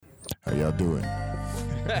How y'all doing?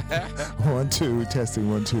 1, 2, testing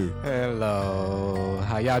 1, 2. Hello.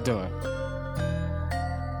 How y'all doing?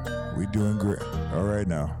 We doing great. All right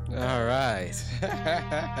now. All right.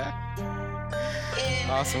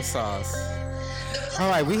 Awesome sauce. All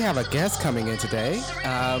right, we have a guest coming in today.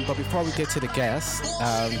 But before we get to the guest,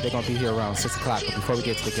 they're going to be here around 6 o'clock. But before we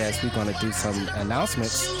get to the guest, we're going to do some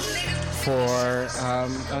announcements for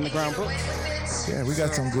Underground Books. Yeah, we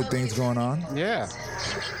got some good things going on. Yeah.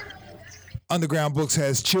 Underground Books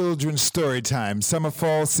has children's story time, summer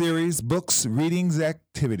fall series, books, readings,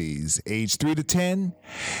 activities, age 3 to 10,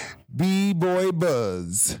 B-Boy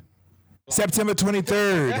Buzz. September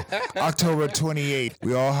 23rd, October 28th.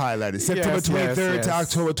 We all highlighted. September 23rd to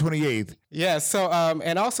October 28th. Yeah, so,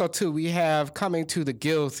 and also, too, we have coming to the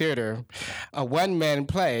Guild Theater, a one-man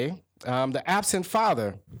play, The Absent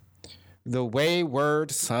Father, The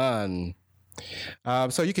Wayward Son.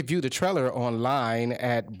 So you can view the trailer online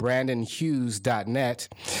at brandonhughes.net.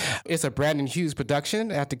 It's a Brandon Hughes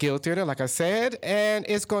production at the Guild Theater, like I said, and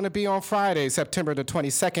it's going to be on Friday, September the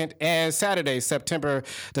 22nd, and Saturday, September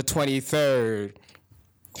the 23rd.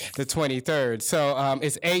 The 23rd. So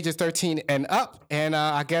it's ages 13 and up, and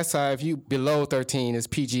I guess if you below 13, it's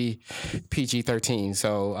PG-13.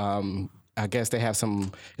 So I guess they have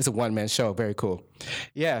some. It's a one-man show. Very cool.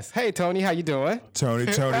 Yes. Hey, Tony, how you doing? Tony.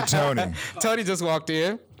 Tony just walked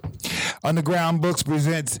in. Underground Books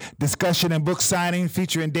presents discussion and book signing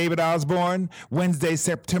featuring David Osborne, Wednesday,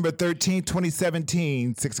 September 13th,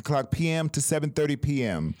 2017, 6 o'clock p.m. to 7:30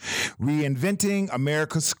 p.m. Reinventing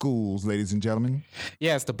America's Schools, ladies and gentlemen.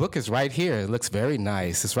 Yes, the book is right here. It looks very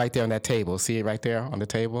nice. It's right there on that table. See it right there on the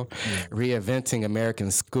table? Yeah. Reinventing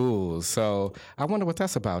American Schools. So I wonder what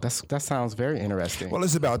that's about. That sounds very interesting. Well,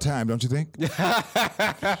 it's about time, don't you think? There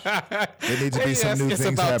needs to be some new things happening. It's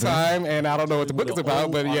about time, and I don't know what the book is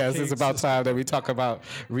about, but yes, it's about time that we talk about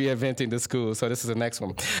reinventing the school. So this is the next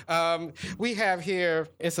one. We have here,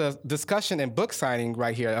 it's a discussion and book signing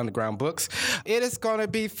right here at Underground Books. It is going to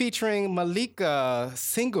be featuring Malika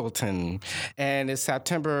Singleton, and it's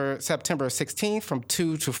September 16th from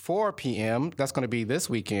 2 to 4 p.m. That's going to be this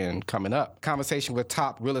weekend coming up. Conversation with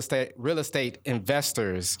top real estate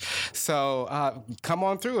investors. So come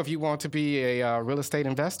on through if you want to be a real estate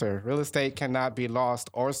investor. Real estate cannot be lost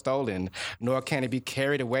or stolen, nor can it be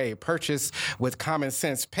carried away, purchased with common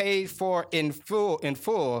sense, paid for in full,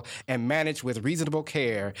 and managed with reasonable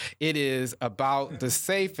care. It is about the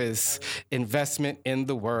safest investment in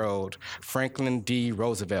the world. Franklin D.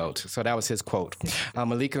 Roosevelt. So that was his quote.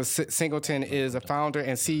 Malika Singleton is a founder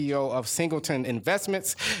and CEO of Singleton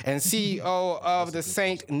Investments and CEO of the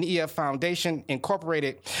St. Nia Foundation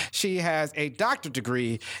Incorporated. She has a doctorate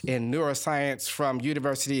degree in neuroscience from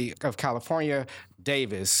University of California,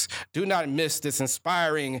 Davis. Do not miss this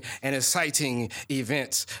inspiring and exciting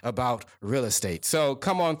event about real estate. So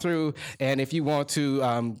come on through, and if you want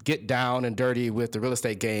to get down and dirty with the real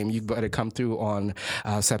estate game, you better come through on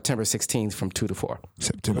September 16th from 2 to 4.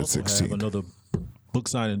 September 16th. We have another book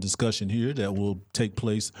signing discussion here that will take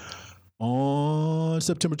place on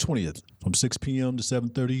September 20th from 6 p.m. to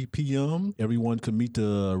 7:30 p.m. Everyone can meet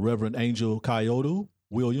the Reverend Angel Kyoto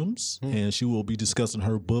Williams, and she will be discussing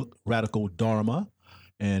her book, Radical Dharma.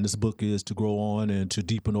 And this book is to grow on and to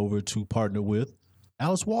deepen over to partner with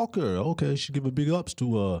Alice Walker. Okay, she give a big ups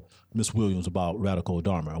to Miss Williams about Radical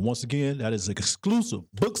Dharma. And once again, that is an exclusive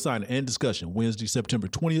book signing and discussion Wednesday, September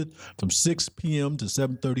 20th from 6 p.m. to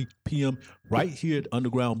 7:30 p.m. right here at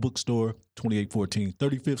Underground Bookstore, 2814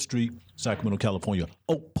 35th Street, Sacramento, California.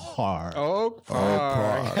 Oak Park. Oak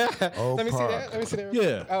Park. Let me see that.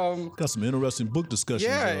 Yeah. Got some interesting book discussions.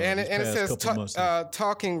 Yeah, and it says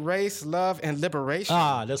talking race, love, and liberation.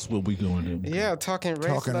 That's what we're doing here. Yeah, talking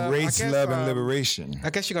race, love, and liberation. I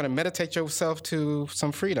guess you're going to meditate yourself to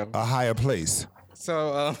some freedom. A higher place.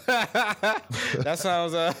 So that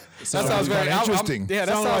sounds very interesting. Yeah,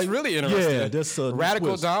 that sounds really interesting. Yeah, that's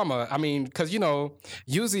Radical Dharma. I mean, because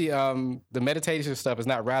usually the meditation stuff is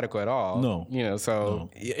not radical at all. No,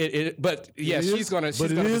 so but yeah, she's gonna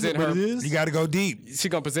present her. You got to go deep. She's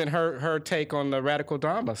gonna present her take on the Radical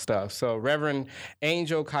Dharma stuff. So Reverend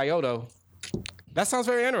Angel Kyoto. That sounds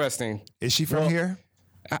very interesting. Is she from here?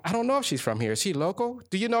 I don't know if she's from here. Is she local?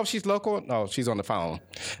 Do you know if she's local? No, she's on the phone.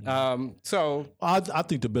 So I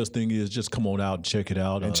think the best thing is just come on out and check it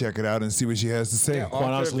out. Check it out and see what she has to say. Yeah,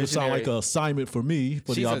 quite honestly, it sounds like an assignment for me,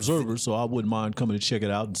 for the observer, so I wouldn't mind coming to check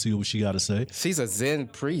it out and see what she got to say. She's a Zen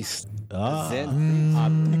priest. I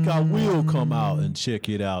think I will come out and check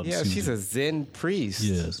it out. Yeah, she's a Zen priest.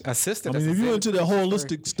 Yes. Assistant. I mean, if you're into the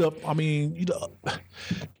holistic stuff, I mean,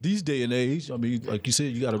 these day and age, I mean, like you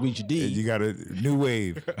said, you got to reach your deep. You got a new wave.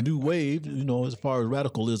 wave. New wave, as far as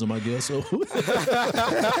radicalism, I guess. So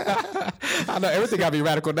I know everything got to be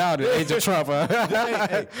radical now in the age of Trump.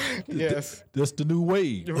 Yes. That's the new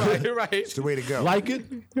wave. Right. It's the way to go. Like it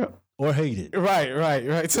or hate it.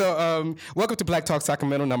 Right. So, welcome to Black Talk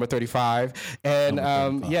Sacramento, number 35.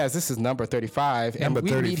 And, yes, this is number 35. And Number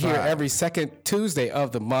we meet 35. here every second Tuesday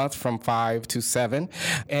of the month from 5 to 7.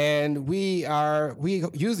 And we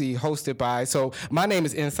usually hosted by, so my name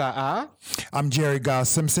is Insa Ah. I'm Jerry Goss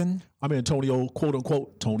Simpson. I'm Antonio, quote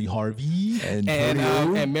unquote, Tony Harvey. And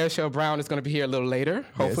Marichelle Brown is going to be here a little later,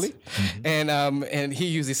 hopefully. Yes. And he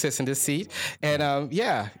usually sits in this seat. And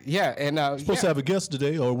Supposed to have a guest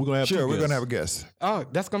today, or we're going to have Sure, we're going to have a guest. Oh,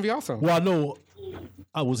 that's going to be awesome. Well, I know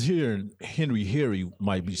I was hearing Henry Harry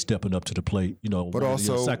might be stepping up to the plate, But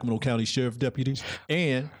also Sacramento County Sheriff deputies.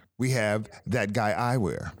 And we have that guy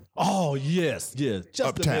Eyewear. oh, yes. Just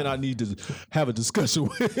Uptown. the man I need to have a discussion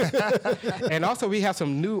with. And also, we have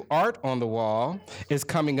some new art on the wall. It's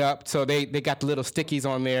coming up, so they got the little stickies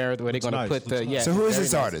on there where they're going to nice. put the Looks nice. So who is very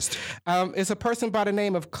this nice. artist? It's a person by the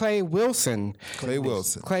name of Clay Wilson. Clay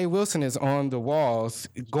Wilson. Clay Wilson is on the walls,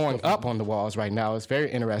 going up on the walls right now. It's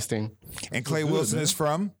very interesting. And Clay Wilson is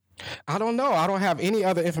from? I don't know. I don't have any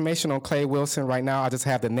other information on Clay Wilson right now. I just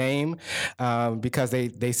have the name because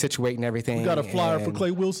they situate and everything. You got a flyer for and-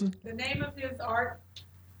 Clay Wilson? The name of his art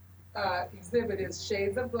exhibit is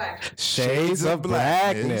Shades of Black. Shades of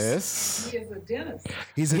Blackness. He is a dentist.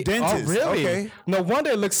 He's a dentist. Oh, really? Okay. No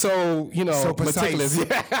wonder it looks so, So precise.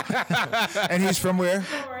 meticulous. And he's from where?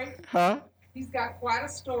 Story. Huh? He's got quite a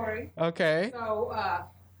story. Okay. So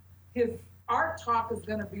his art talk is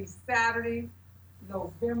going to be Saturday,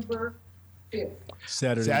 November 5th.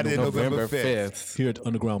 Saturday, November 5th. here at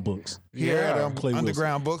Underground Books. Here at Clay Wilson.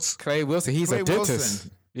 Underground Books. Clay Wilson. He's Clay a dentist.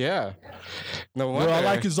 Wilson. Yeah. No wonder. Well, I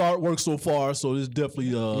like his artwork so far, so it's definitely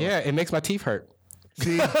Yeah, it makes my teeth hurt.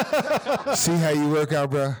 See how you work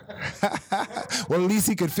out, bro? Well, at least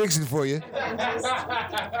he could fix it for you.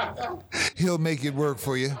 He'll make it work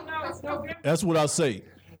for you. No, it's November. That's what I say.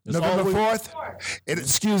 It's November always, 4th?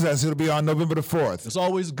 Excuse us, it'll be on November the 4th. It's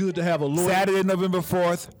always good to have a lawyer Saturday, November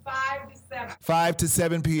 4th, 5 to 7. 5 to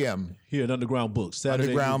 7 p.m. here at Underground Books. Saturday,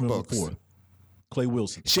 Underground November Books. 4th. Clay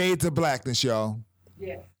Wilson. Shades of Blackness, y'all.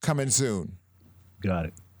 Yes. Coming soon. Got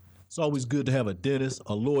it. It's always good to have a dentist,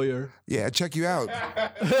 a lawyer. Yeah, check you out.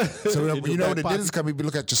 So your you know when back the pocket. dentist come, you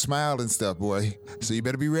look at your smile and stuff, boy. So you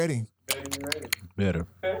better be ready. Better.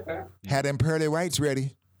 Had them pearly whites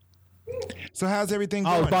ready. So how's everything I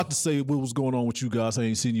going? was about to say what was going on with you guys. I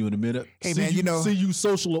ain't seen you in a minute. Hey, see man, see you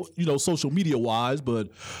social media wise, but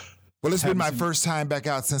Well, it's been my Haven't seen- first time back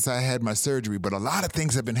out since I had my surgery, but a lot of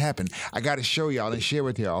things have been happening. I got to show y'all and share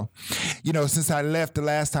with y'all. Since I left the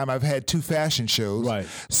last time, I've had 2 fashion shows. Right.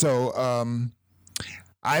 So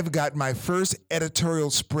I've got my first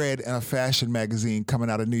editorial spread in a fashion magazine coming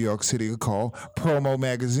out of New York City called Promo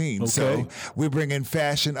Magazine. Okay. So we're bringing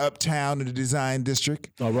fashion uptown in the design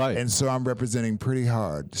district. All right. And so I'm representing pretty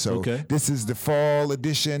hard. So Okay. this is the fall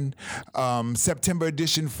edition, September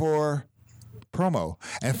edition for Promo.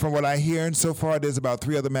 And from what I hear, and so far, there's about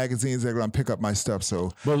 3 other magazines that are going to pick up my stuff.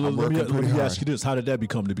 So Well, I'm let working me pretty hard. ask you this: how did that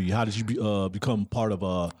become to be? How did you become part of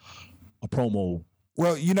a promo?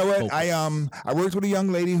 Well, you know what? Focus. I worked with a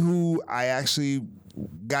young lady who I actually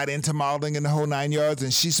got into modeling in the whole 9 yards,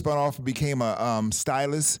 and she spun off and became a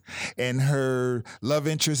stylist, and her love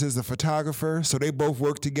interest is a photographer. So they both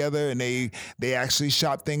work together, and they actually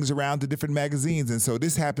shop things around to different magazines. And so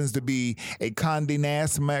this happens to be a Condé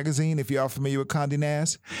Nast magazine. If y'all familiar with Condé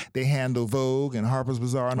Nast, they handle Vogue and Harper's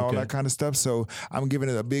Bazaar and all Okay. that kind of stuff. So I'm giving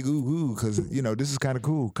it a big ooh because this is kind of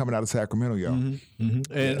cool coming out of Sacramento, y'all. Mm-hmm.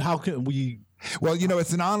 And how can we? Well,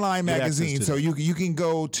 it's an online Get access magazine, to so that. you can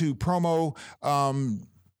go to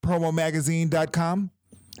promomagazine.com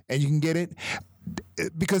and you can get it.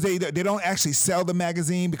 Because they don't actually sell the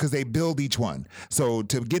magazine because they build each one. So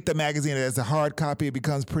to get the magazine as a hard copy, it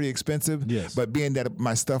becomes pretty expensive. Yes. But being that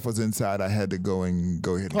my stuff was inside, I had to go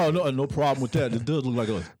ahead. Oh, no problem with that. It does look like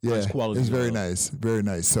a nice quality. It's very nice, very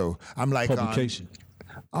nice. So I'm like Publication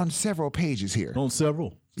on several pages here. on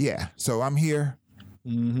several. Yeah. So I'm here.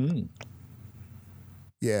 Mm-hmm.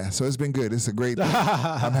 Yeah. So it's been good. It's a great.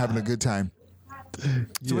 I'm having a good time.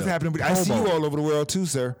 So what's happening? I see you all over the world too,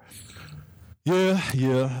 sir.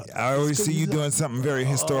 Yeah. I always see you doing something very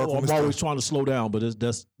historical. I'm Mr. always trying to slow down, but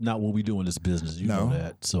that's not what we do in this business. You know No.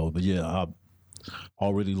 that. So, but yeah, I'm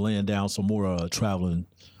already laying down some more traveling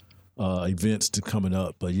events to coming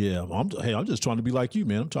up. But yeah, I'm just trying to be like you,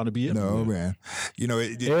 man. I'm trying to be everywhere. No, man.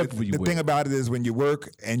 The Everywhere. thing about it is when you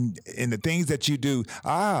work and the things that you do,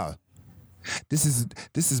 This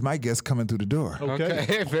is my guest coming through the door.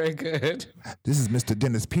 Okay, very good. This is Mr.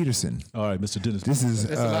 Dennis Peterson. All right, Mr. Dennis. This is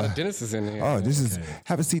There's a lot of Dennis's in here. oh, this is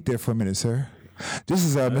have a seat there for a minute, sir. This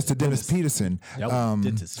is Mr. Dennis Peterson. That was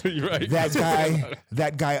dentist. You're right.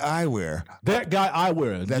 That guy eyewear. That guy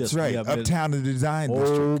eyewear. That's yes, right. yeah, man. Uptown in the design Oh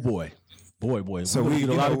district. boy. So So we we, get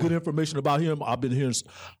a you lot know- of good information about him. I've been hearing.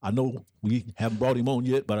 I know we haven't brought him on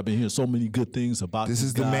yet, but I've been hearing so many good things about This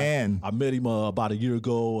is the guy. man. I met him about a year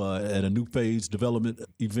ago at a New Phase development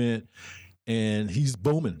event, and he's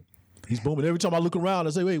booming. He's booming. Every time I look around, I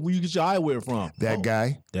say, "Wait, where you get your eyewear from?" That Oh,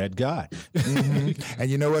 guy. That guy. And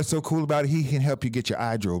you know what's so cool about it? He can help you get your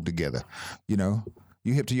eye drobe together. You know,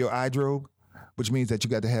 you hip to your eye drobe, which means that you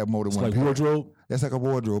got to have more than one Like pair. wardrobe. That's like a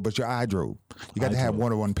wardrobe, but your eye drobe. You got to have more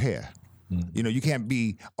than one pair. You know, you can't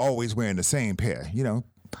be always wearing the same pair. You know,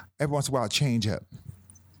 every once in a while, change up.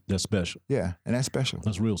 That's special. Yeah, and that's special.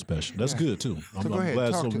 That's real special. That's good too. I'm go ahead,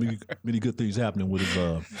 glad talk so to- many good things happening with his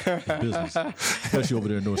business, especially over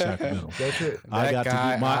there in North Sacramento. That's it. I That got to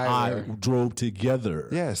guy get my eye eyewear. drobe together.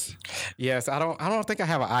 Yes. Yes, I don't think I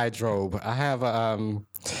have an eye drobe. I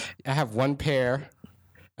have one pair.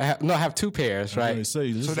 I have two pairs, Right. right?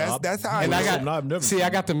 Say, So that's how And I something I've never got seen. I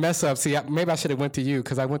got the mess up. Maybe I should have went to you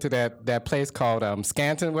because I went to that place called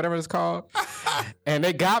Scanton, whatever it's called, and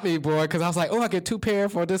they got me, boy, because I was like, oh, I get two pair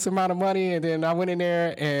for this amount of money, and then I went in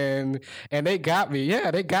there and they got me. Yeah,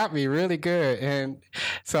 they got me really good, and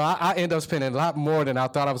so I end up spending a lot more than I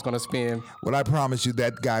thought I was going to spend. Well, I promise you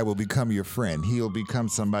that guy will become your friend. He'll become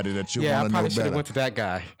somebody that you Yeah, I want to know probably should have better. went to that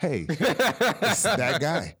guy. Hey, it's that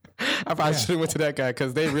guy. I probably should have went to that guy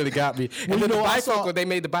because they really got me. And then the bifocal, they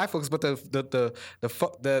made the bifocals, but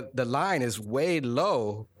the line is way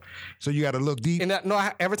low. So you got to look deep. And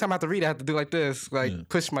every time I have to read, I have to do like this, like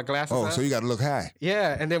push my glasses. Oh, up. so you got to look high.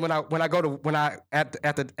 Yeah, and then when I at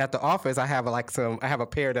the office, I have a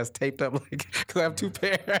pair that's taped up like because I have two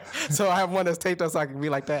pair, so I have one that's taped up so I can be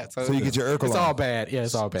like that. So you get your Urkel It's on. all bad. Yeah,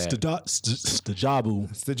 it's all bad. Stajabu.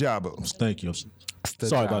 It's the job. Thank you.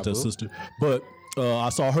 Sorry about that, sister. But I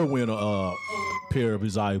saw her wearing a pair of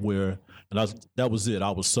his eyewear, and that was it.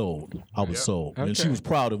 I was sold. Sold. And she Okay. was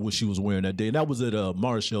proud of what she was wearing that day. And that was at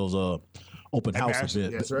Marshall's open house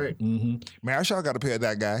event. That's right. Mm-hmm. Marshall got a pair of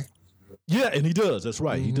that guy. Yeah, and he does. That's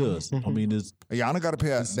right. He does. I mean, it's Yana got a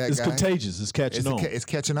pair of that guy. contagious. It's catching on. It's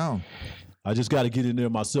catching on. I just got to get in there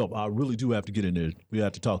myself. I really do have to get in there. We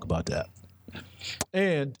have to talk about that.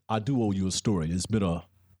 And I do owe you a story. It's been a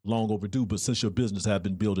long overdue, but since your business has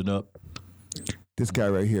been building up, This guy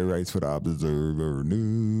right here writes for the Observer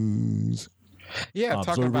News. Yeah,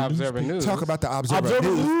 talking Observer about News. Observer News. Talk about the Observer,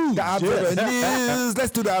 Observer News. The Observer News.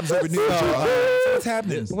 Let's do the Observer News. What's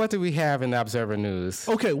happening? What do we have in the Observer News?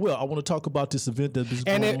 okay, well, I want to talk about this event that is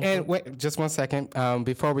going on. And wait, just 1 second.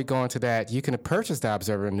 Before we go into that, you can purchase the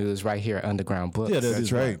Observer News right here at Underground Books. Yeah, that That's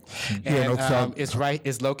is right. Here in And Oak Park. it's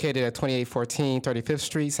located at 2814 35th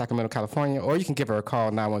Street, Sacramento, California. Or you can give her a call,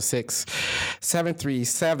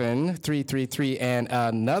 916-737-333 and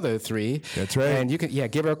another 3. That's right. And you can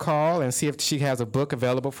give her a call and see if she has a book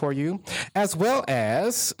available for you, as well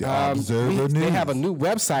as Observer they News. have a new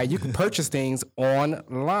website. You can purchase things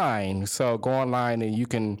online. So go online and you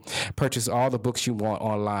can purchase all the books you want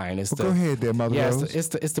online. It's Go ahead there, Mother Yeah, Rose.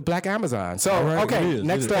 it's the Black Amazon. So It okay, is,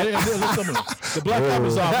 next it up. is. The Black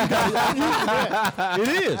Amazon.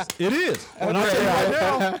 It is. And I'll tell you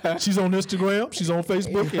right now, she's on Instagram, she's on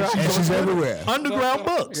Facebook, and she's on everywhere. Underground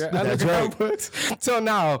Books. That's right. Books. So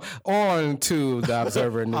now on to the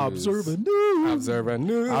Observer News. Observer News. Observer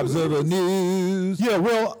News. Observer News. Yeah,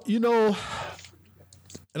 well,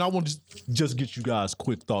 and I want to just get you guys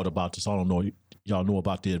quick thought about this. I don't know, y'all know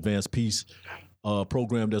about the Advanced Peace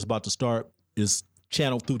program that's about to start. It's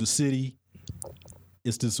channeled through the city.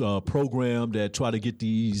 It's this program that try to get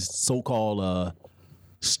these so-called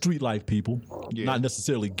street life people, not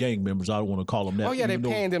necessarily gang members. I don't want to call them that. Oh yeah, they're even though-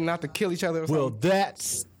 paying them not to kill each other. Or Well, something.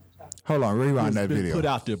 that's Hold on, rewind that been video. put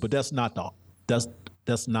out there, but that's not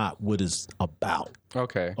that's not what it's about.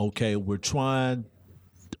 Okay. Okay, we're trying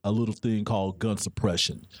a little thing called gun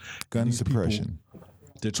suppression. Gun These people, suppression.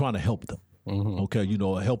 they're trying to help them. Okay,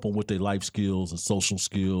 help them with their life skills and social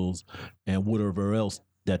skills and whatever else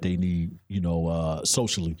that they need,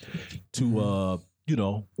 socially to,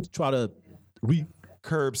 try to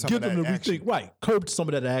Curb some get of them that to action. rethink, right? Curb some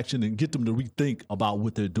of that action and get them to rethink about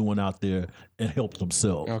what they're doing out there and help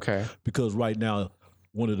themselves. Okay. Because right now,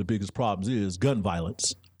 one of the biggest problems is gun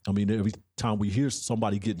violence. I mean, every time we hear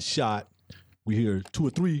somebody getting shot, we hear 2 or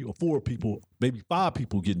 3 or 4 people, maybe 5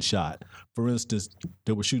 people getting shot. For instance,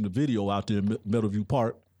 they were shooting a video out there in Meadowview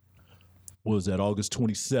Park. What was that, August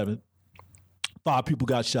 27th, 5 people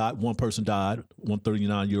got shot. 1 person died.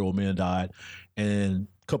 39-year-old man died. And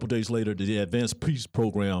a couple days later, the Advanced Peace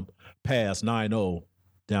Program passed 9-0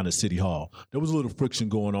 down at City Hall. There was a little friction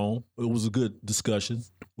going on. It was a good discussion.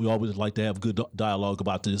 We always like to have good dialogue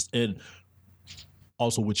about this. And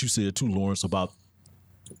also what you said too, Lawrence, about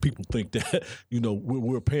people think that,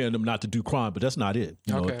 we're paying them not to do crime, but that's not it.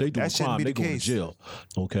 If they do crime, they go to jail.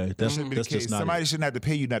 Okay? That's just not Somebody it. shouldn't have to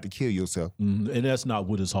pay you not to kill yourself. And that's not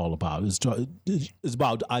what it's all about. It's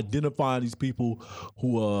about identifying these people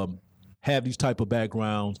who have these type of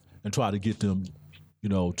backgrounds and try to get them,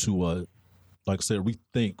 to, like I said,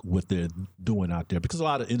 rethink what they're doing out there. Because a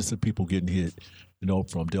lot of innocent people getting hit,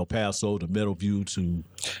 from Del Paso to Meadowview to.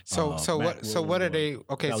 What are they?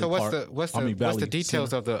 Okay, Valley so Park. what's the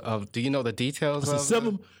details Center. of? Do you know the details It's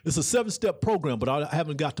a 7-step program, but I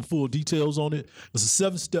haven't got the full details on it. It's a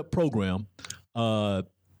 7-step program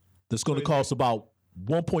that's going to cost about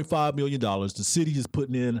 $1.5 million. The city is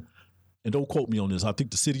putting in, and don't quote me on this, I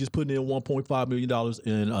think the city is putting in $1.5 million,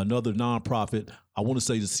 and another nonprofit, I want to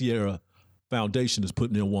say the Sierra Foundation, is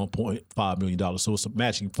putting in $1.5 million. So it's a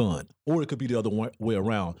matching fund. Or it could be the other way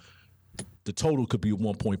around. The total could be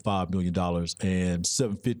 $1.5 million, and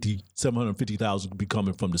 $750,000 could be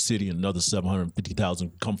coming from the city, and another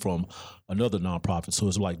 $750,000 come from another nonprofit. So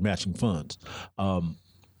it's like matching funds.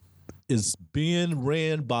 It's being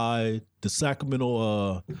ran by the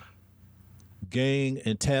Sacramento Gang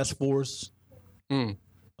and Task Force,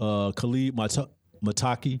 Khalid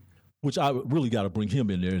Mataki, which I really got to bring him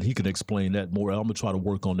in there, and he can explain that more. I'm gonna try to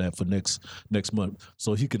work on that for next month,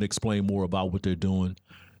 so he can explain more about what they're doing.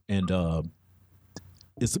 And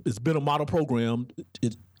it's been a model program.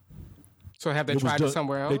 So have they tried it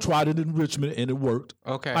somewhere else? They tried it in Richmond, and it worked.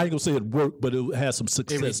 Okay. I ain't gonna say it worked, but it had some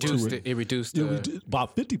success It reduced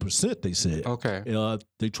about 50%. They said. Okay.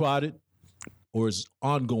 They tried it, or it's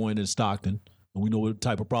ongoing in Stockton. And we know what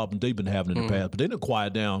type of problem they've been having in the past, but they didn't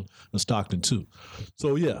quiet down in Stockton too.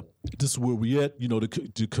 So yeah, this is where we at.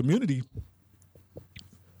 The community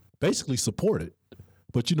basically support it,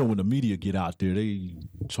 but when the media get out there, they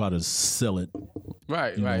try to sell it.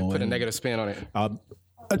 Right. Put a negative spin on it.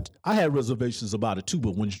 I had reservations about it too,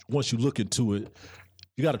 but once you look into it,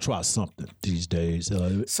 you got to try something these days.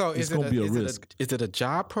 So it's going to be a risk. Is it a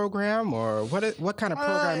job program, or what kind of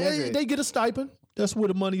program is it? They get a stipend. That's where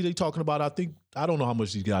the money they talking about. I don't know how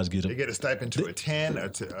much these guys get. They get a stipend to attend or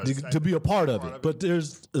to be a part of it. But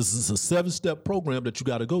this is a 7-step program that you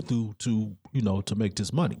got to go through to make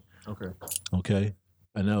this money. Okay.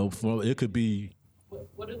 I know it could be.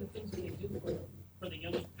 What are the things that they do for the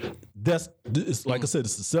young people? It's like I said,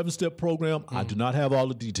 it's a 7-step program. I do not have all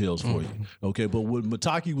the details for you. Okay, but what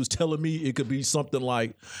Mataki was telling me, it could be something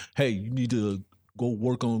like, hey, you need to go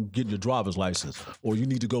work on getting your driver's license, or you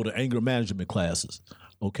need to go to anger management classes,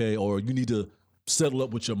 okay, or you need to settle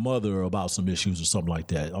up with your mother about some issues or something like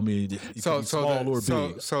that. I mean, small or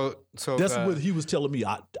big. So that's what he was telling me.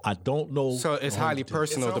 I don't know. So it's highly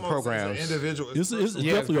personal. The program. Individual. It's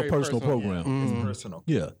definitely a personal program. Yeah. It's personal.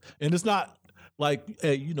 Yeah, and it's not like,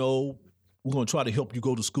 hey, we're going to try to help you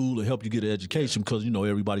go to school and help you get an education because,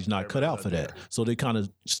 everybody's not cut out for that. So they kind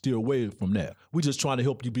of steer away from that. We're just trying to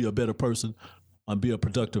help you be a better person and be a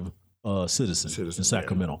productive citizen in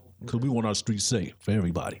Sacramento because we want our streets safe for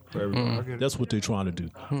everybody. That's what they're trying to do.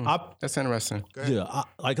 That's interesting. Yeah,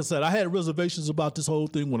 like I said, I had reservations about this whole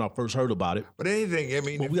thing when I first heard about it. But anything,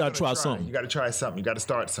 we got to try something. You got to try something. You got to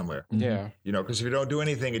start somewhere. Yeah. Because if you don't do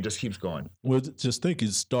anything, it just keeps going. Well, just think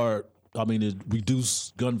it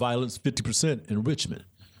reduced gun violence 50% in Richmond.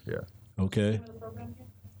 Yeah. Okay.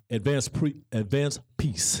 Advanced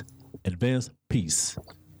peace. Advanced peace.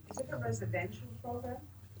 Is it a residential program?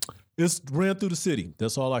 It's ran through the city.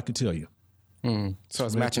 That's all I can tell you. So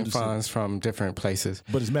it's matching funds from different places.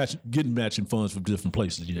 But it's getting matching funds from different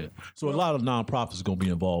places, yeah. So a lot of nonprofits are going to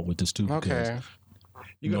be involved with this too. Okay.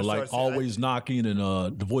 Because, like Always Knocking and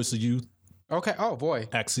the Voice of Youth. Okay. Oh boy.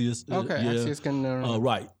 Axios. Okay. Yeah. Axios can.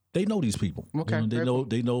 Right. They know these people. Okay.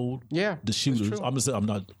 They know Yeah, the shooters. I'm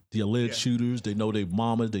not the alleged shooters. They know their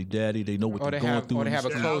mama, their daddy. They know what they're going through. Or they have a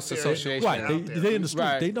close association. Right. They in the street.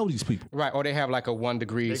 Right. They know these people. Right. Or they have like a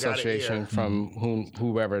 1-degree association from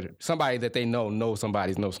whoever. Somebody that they know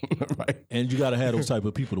somebody knows. Right. And you got to have those type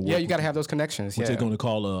of people to work. Yeah, you got to have those connections. What they're going to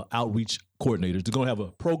call outreach coordinators. They're going to have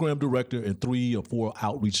a program director and 3 or 4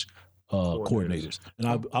 outreach coordinators.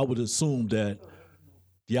 And I would assume that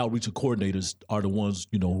the outreach coordinators are the ones,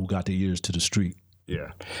 who got their ears to the street.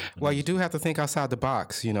 Yeah. Well, you do have to think outside the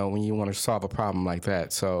box, when you want to solve a problem like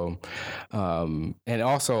that. So, and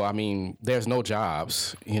also, I mean, there's no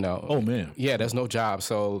jobs, Oh, man. Yeah, there's no jobs.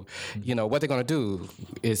 So, what they're going to do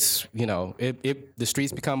is, the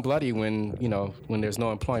streets become bloody when there's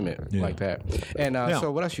no employment like that. And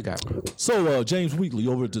so what else you got? So James Wheatley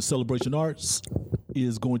over at the Celebration Arts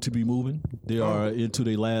is going to be moving. They are into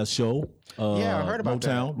their last show. Yeah, I heard about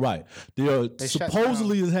Motown. that. Right. They are shut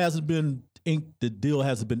supposedly it hasn't been inked. The deal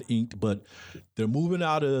hasn't been inked, but they're moving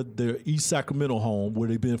out of their East Sacramento home where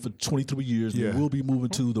they've been for 23 years. Yeah. They will be moving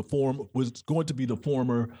to was going to be the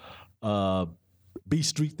former B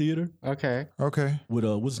Street Theater. Okay. With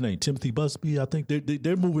what's his name, Timothy Busby, I think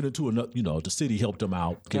they're moving into another. The city helped them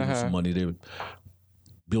out, gave them some money. They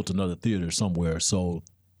built another theater somewhere. So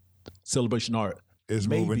Celebration Art is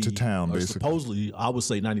moving to town, or basically. Supposedly, I would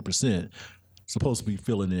say 90% supposed to be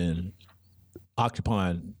filling in,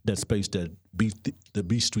 occupying that space that the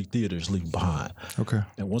B Street Theater is leaving behind. Okay.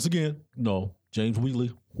 And once again, James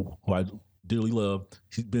Wheatley, who I dearly love,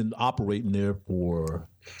 he's been operating there for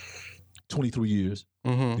 23 years.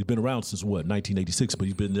 Mm-hmm. He's been around since 1986, but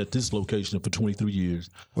he's been at this location for 23 years.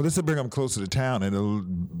 Well, this will bring them closer to town and it'll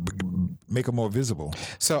make them more visible.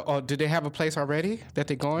 So, do they have a place already that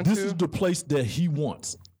they're going This to? is the place that he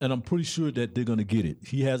wants, and I'm pretty sure that they're going to get it.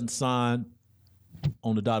 He hasn't signed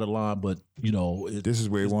on the dotted line, but This is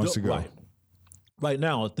where he wants to go. Right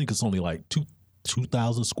now, I think it's only like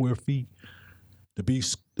 2,000 square feet. The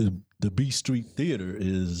B Street Theater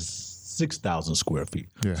is 6,000 square feet.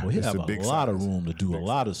 Yeah, so he it's have a a big lot size. of room to do a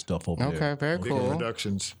lot of stuff over there. Okay, very Bigger cool.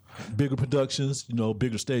 productions. Bigger productions,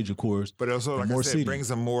 bigger stage, of course. But also, like more I said, seating. brings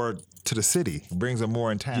them more to the city. Brings them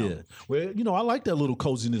more in town. Yeah. Well, I like that little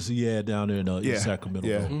coziness he had down there in East Sacramento.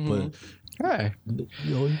 Yeah. But Hey.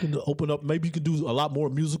 you can open up. Maybe you can do a lot more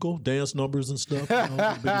musical dance numbers and stuff.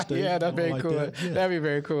 Bigger stage, Yeah, that's very like cool. that. Yeah. That'd be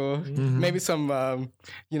very cool. Maybe some,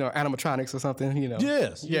 animatronics or something.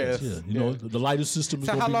 Yes. Yeah. The lighting system. Is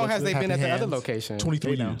So gonna how be long much has they better. been at the Happy other hands. location?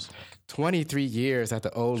 23 years. 23 years at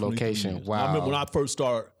the old 23 location. years. Wow. I remember when I first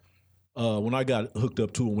started, when I got hooked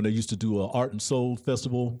up to them, when they used to do an Art and Soul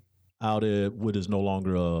Festival out at what is no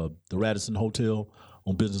longer the Radisson Hotel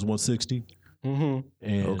on Business 160. And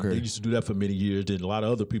they used to do that for many years. Then a lot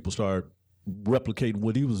of other people started replicating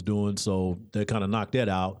what he was doing, so they kind of knocked that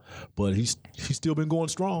out. But he's still been going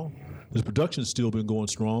strong. His production's still been going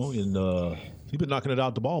strong, and he's been knocking it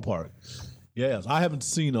out the ballpark. Yes, I haven't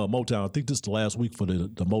seen Motown. I think this is the last week for the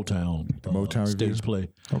Motown Motown stage review? play.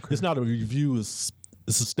 Okay. It's not a review.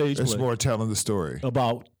 It's a stage It's play more telling the story.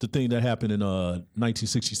 about the thing that happened in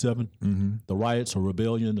 1967, the riots or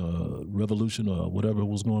rebellion, revolution, or whatever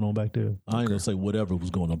was going on back there. I ain't gonna say whatever was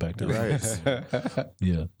going on back there. Right.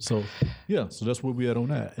 Yeah. So that's where we at on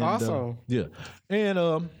that. And, Awesome. Yeah.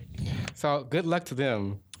 And So good luck to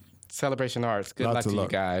them. Celebration Arts. Good luck Lots to of you luck.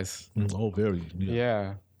 guys. very.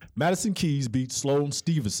 Yeah. Madison Keys beat Sloane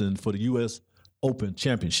Stevenson for the U.S. Open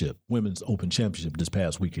Championship, Women's Open Championship this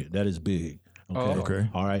past weekend. That is big. Okay.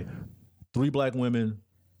 All right. 3 black women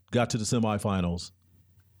got to the semifinals.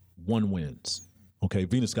 1 wins. Okay.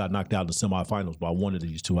 Venus got knocked out in the semifinals by one of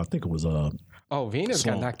these two. I think it was Venus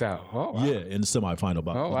got Sloan. knocked out. Oh, wow. Yeah, in the semifinal.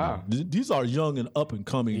 Oh, wow. These are young and up and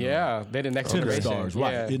coming. Yeah, they're the next tennis generation. stars,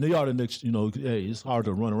 right? Yeah. And they are the next. Hey, it's hard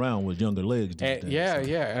to run around with younger legs. these And, days.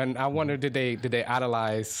 yeah. And I wonder, did they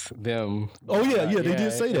idolize them? Oh yeah, they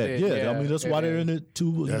did say they that. did, Yeah, I mean that's why they're in it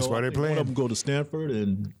too. That's why they're I think One playing. of them go to Stanford,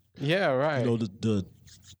 and Yeah, right. the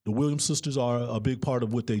Williams sisters are a big part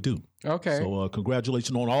of what they do. Okay. So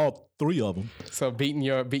congratulations on all 3 of them. So beating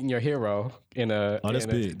your hero in a. Oh, that's in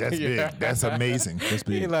a- big. That's big. That's amazing. That's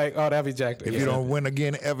You're big. like, oh, that'd be jacked. If you don't win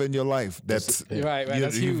again ever in your life, that's Right.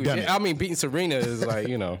 That's you've huge. done it. I mean, beating Serena is like,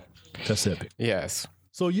 That's epic. yes.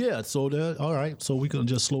 So all right. So we can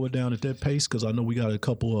just slow it down at that pace because I know we got a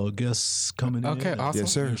couple of guests coming in. Okay, awesome.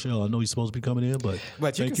 Yes, sir. Michelle, I know he's supposed to be coming in, but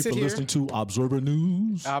But you thank can you sit for here. listening to Observer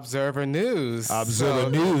News. Observer News. Observer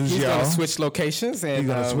News, He's y'all. gonna switch locations and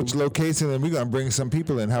We're gonna switch locations and we're gonna bring some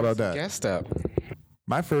people in. How about that? guest up.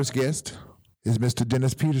 My first guest is Mr.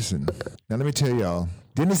 Dennis Peterson. Now let me tell y'all,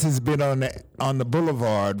 Dennis has been on the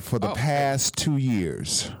boulevard for the past 2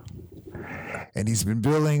 years. And he's been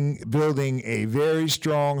building a very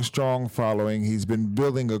strong following. He's been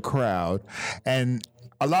building a crowd. And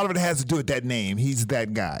a lot of it has to do with that name. He's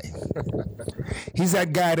that guy. He's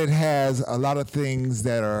that guy that has a lot of things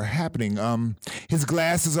that are happening. His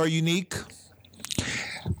glasses are unique.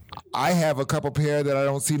 I have a couple pair that I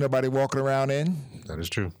don't see nobody walking around in. That is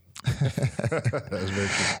true. That's very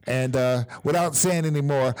true. And without saying any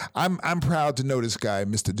more, I'm proud to know this guy,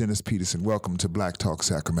 Mr. Dennis Peterson. Welcome to Black Talk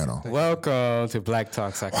Sacramento. Welcome to Black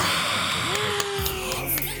Talk Sacramento.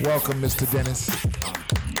 Welcome, Mr. Dennis.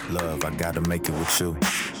 Love, I gotta make it with you.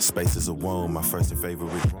 Space is a womb, my first and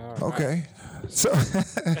favorite. Okay. So,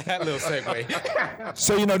 That little segue.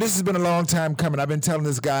 so this has been a long time coming. I've been telling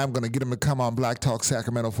this guy I'm going to get him to come on Black Talk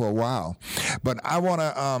Sacramento for a while. But I want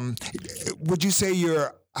to, would you say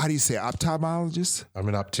you're, how do you say, ophthalmologist? I'm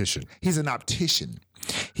an optician. He's an optician.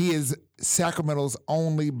 He is Sacramento's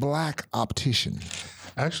only black optician.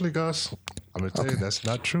 Actually, Gus, I'm going to tell you that's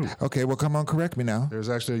not true. Okay, well, come on, correct me now. There's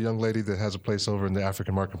actually a young lady that has a place over in the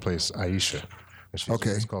African marketplace, Aisha. And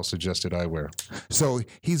she's It's called Suggested Eyewear. So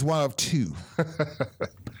he's one of two.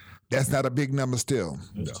 That's not a big number still.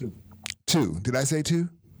 That's two. Two. Did I say two?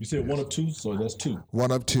 You said one of two, so that's two.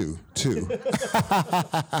 One of two. Two.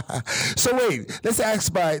 So wait,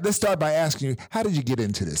 let's start by asking you, how did you get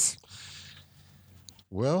into this?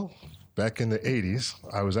 Well, back in the 80s,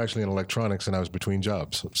 I was actually in electronics and I was between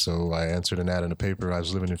jobs. So I answered an ad in a paper. I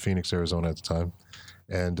was living in Phoenix, Arizona at the time.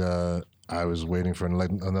 And I was waiting for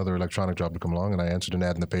another electronic job to come along, and I answered an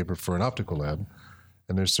ad in the paper for an optical lab.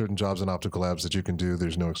 And there's certain jobs in optical labs that you can do.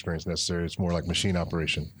 There's no experience necessary. It's more like machine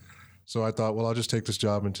operation. So I thought, well, I'll just take this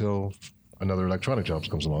job until another electronic job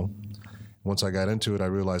comes along. Once I got into it, I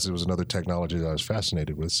realized it was another technology that I was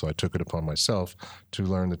fascinated with. So I took it upon myself to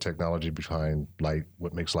learn the technology behind light,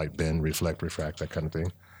 what makes light bend, reflect, refract, that kind of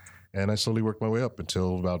thing. And I slowly worked my way up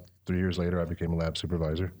until about 3 years later, I became a lab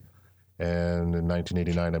supervisor. And in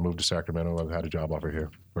 1989, I moved to Sacramento. I had a job offer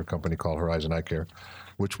here for a company called Horizon Eye Care,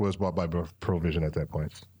 which was bought by Pearl Vision at that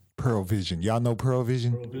point. Pearl Vision. Y'all know Pearl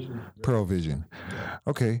Vision? Pearl Vision. Pearl Vision.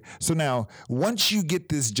 Okay. So now, once you get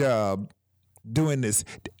this job doing this,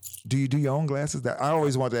 do you do your own glasses? I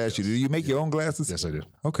always want to ask you, do you make your own glasses? Yes, I do.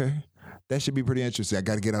 Okay. That should be pretty interesting. I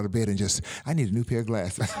got to get out of bed and I need a new pair of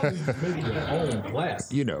glasses. Maybe your own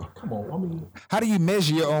glass. Come on, How do you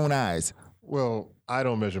measure your own eyes? Well, I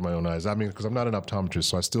don't measure my own eyes. I mean, because I'm not an optometrist,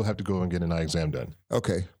 so I still have to go and get an eye exam done.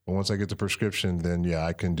 Okay. But once I get the prescription, then yeah,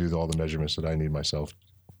 I can do all the measurements that I need myself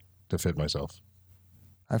to fit myself.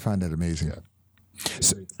 I find that amazing. Yeah.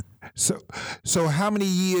 So how many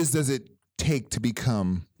years does it take to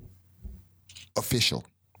become official?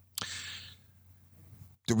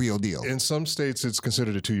 The real deal. In some states, it's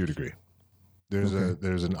considered a 2-year degree. There's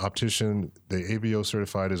an optician. The ABO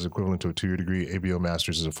certified is equivalent to a 2-year degree. ABO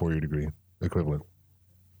masters is a 4-year degree equivalent.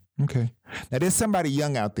 Okay. Now there's somebody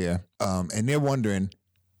young out there, and they're wondering,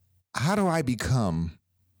 how do I become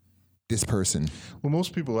this person? Well,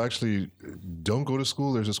 most people actually don't go to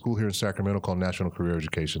school. There's a school here in Sacramento called National Career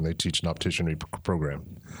Education. They teach an opticianry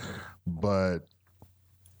program. But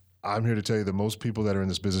I'm here to tell you that most people that are in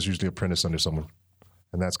this business usually apprentice under someone.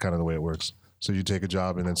 And that's kind of the way it works. So you take a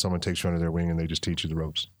job and then someone takes you under their wing and they just teach you the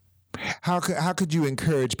ropes. How could you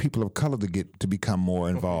encourage people of color to become more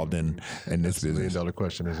involved in this business? It's the $1 million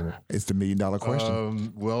question, isn't it? It's the $1 million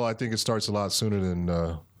question. Well, I think it starts a lot sooner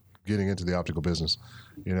than getting into the optical business.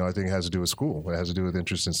 I think it has to do with school. It has to do with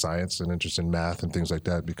interest in science and interest in math and things like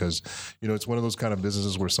that because, it's one of those kind of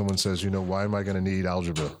businesses where someone says, why am I going to need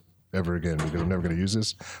algebra ever again? Because I'm never going to use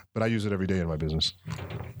this. But I use it every day in my business.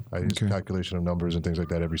 I use calculation of numbers and things like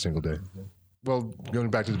that every single day. Well,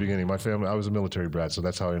 going back to the beginning, my family, I was a military brat, so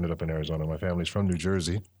that's how I ended up in Arizona. My family's from New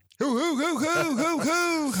Jersey. Not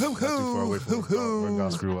too far away from where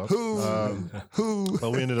Goss grew up.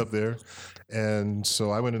 But we ended up there. And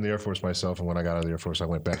so I went in the Air Force myself, and when I got out of the Air Force, I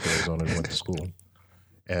went back to Arizona and went to school.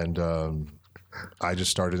 And I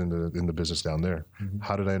just started in the business down there. Mm-hmm.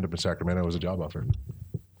 How did I end up in Sacramento? It was a job offer.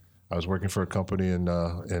 I was working for a company in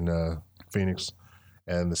Phoenix,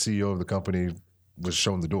 and the CEO of the company was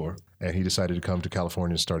shown the door, and he decided to come to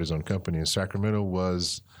California and start his own company. And Sacramento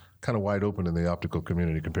was kind of wide open in the optical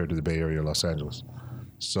community compared to the Bay Area or Los Angeles.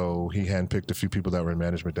 So he handpicked a few people that were in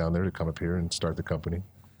management down there to come up here and start the company.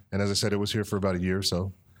 And as I said, it was here for about a year or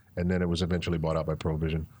so, and then it was eventually bought out by Pearl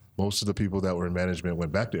Vision. Most of the people that were in management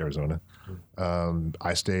went back to Arizona.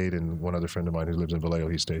 I stayed, and one other friend of mine who lives in Vallejo,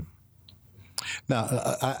 he stayed. Now,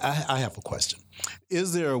 I have a question.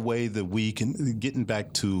 Is there a way that we can, getting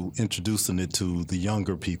back to introducing it to the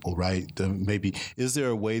younger people, right? Is there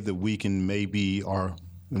a way that we can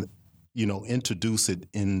introduce it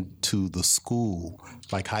into the school,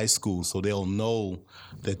 like high school, so they'll know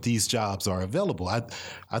that these jobs are available?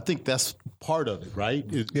 I think that's part of it, right?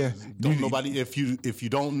 Yeah. If you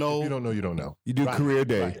don't know. If you don't know, you don't know. You do career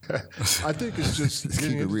day. Right. I think it's just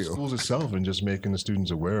getting into schools itself and just making the students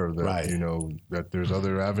aware of that, that there's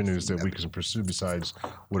other avenues that we can pursue besides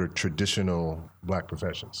what are traditional black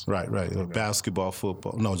professions. Right. Basketball,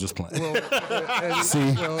 football. No, just playing. Well,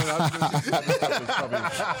 see? Well,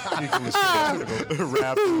 probably down the street,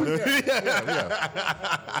 rapping.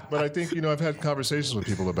 But I think, I've had conversations with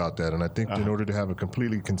people about that, and I think in order to have a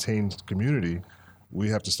completely contained community, we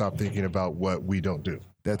have to stop thinking about what we don't do.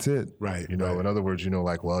 That's it. Right. In other words,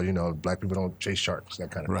 black people don't chase sharks,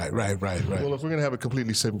 that kind of thing. Right. Well, if we're going to have a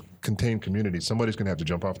completely contained community, somebody's going to have to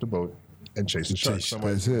jump off the boat and chase the shark.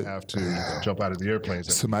 Somebody's going to have to jump out of the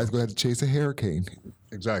airplanes. Somebody's going to have to chase a hurricane.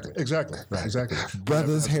 Exactly.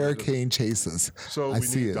 Brothers hurricane chasers. So we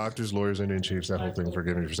need doctors, lawyers, Indian chiefs, that whole thing.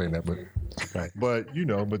 Forgive me for saying that, but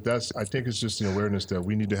that's. I think it's just the awareness that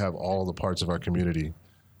we need to have all the parts of our community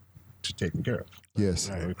to take care of. Yes.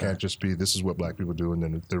 It can't just be this is what black people do, and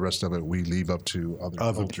then the rest of it we leave up to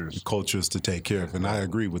other cultures to take care of. And I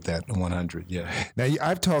agree with that 100. Yeah. Now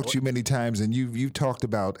I've talked to you many times, and you've talked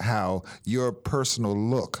about how your personal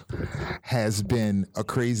look has been a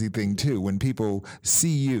crazy thing too. When people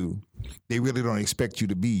see you, they really don't expect you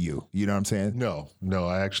to be you. You know what I'm saying? No.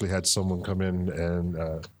 I actually had someone come in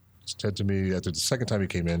and said to me after the second time he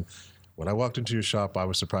came in, when I walked into your shop, I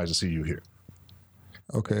was surprised to see you here.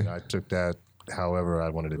 Okay. And I took that however I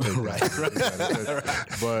wanted to take it.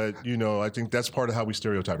 But, I think that's part of how we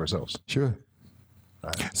stereotype ourselves. Sure.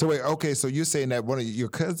 Right. So wait, okay, so you're saying that one of your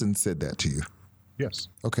cousins said that to you? Yes.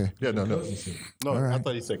 Okay. Yeah, no. No, right. I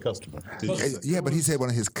thought he said customer. Yeah, but he said one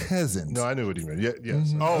of his cousins. No, I knew what he meant. Yes.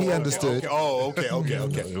 Mm-hmm. Oh, he understood. Okay.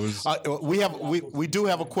 It was. We do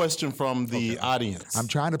have a question from the audience. I'm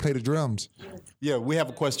trying to play the drums. Yeah, we have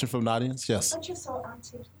a question from the audience. Yes. But you're so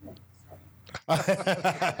articulate.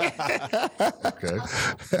 Okay.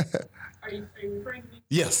 Are you referring to me?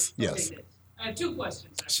 Yes. Okay, I have two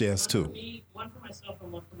questions. Actually. She has two. For me, one for myself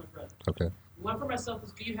and one for my brother. Okay. One for myself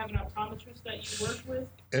is, do you have an optometrist that you work with?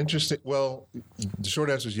 Interesting. Well, the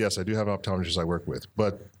short answer is yes, I do have an optometrist I work with.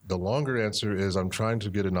 But the longer answer is I'm trying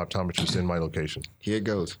to get an optometrist in my location. Here it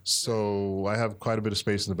goes. So I have quite a bit of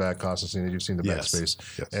space in the back, Constantine. You've seen the back space.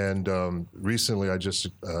 Yes. And recently I just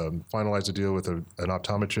finalized a deal with an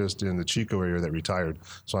optometrist in the Chico area that retired.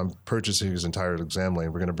 So I'm purchasing his entire exam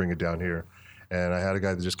lane. We're going to bring it down here. And I had a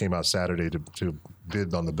guy that just came out Saturday to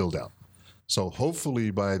bid on the build out. So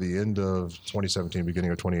hopefully by the end of 2017,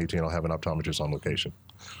 beginning of 2018, I'll have an optometrist on location.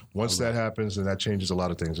 Once that happens, then that changes a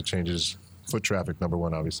lot of things. It changes foot traffic, number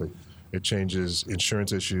one, obviously. It changes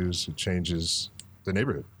insurance issues. It changes the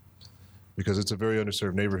neighborhood because it's a very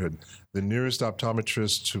underserved neighborhood. The nearest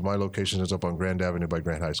optometrist to my location is up on Grand Avenue by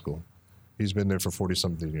Grant High School. He's been there for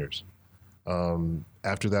 40-something years.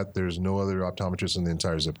 After that, there's no other optometrist in the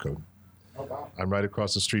entire zip code. I'm right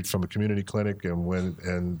across the street from a community clinic,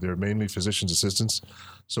 and they're mainly physician's assistants.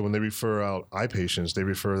 So when they refer out eye patients, they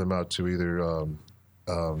refer them out to either, I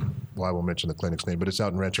won't mention the clinic's name, but it's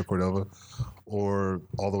out in Rancho Cordova or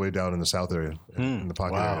all the way down in the south area, in the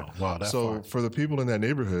pocket area. Wow, that's far. For the people in that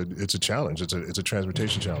neighborhood, it's a challenge. It's a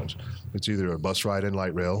transportation challenge. It's either a bus ride and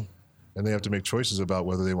light rail, and they have to make choices about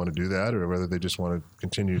whether they want to do that or whether they just want to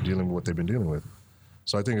continue dealing with what they've been dealing with.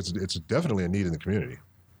 So I think it's definitely a need in the community.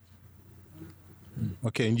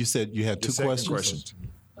 Okay, and you said you had two questions?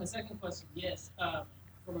 My second question, yes.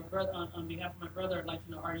 For my brother, on behalf of my brother, I'd like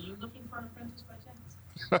to know, are you looking for an apprentice by chance?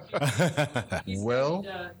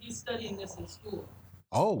 He's studying this in school.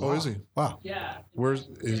 Oh, wow. Oh, is he? Wow. Yeah.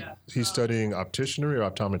 He's studying opticianry or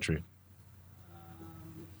optometry?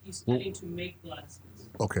 He's studying to make glasses.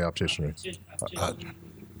 Okay, opticianry.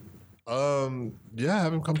 Yeah,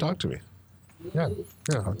 have him come talk to me. Yeah.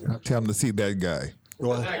 Tell him to see that guy.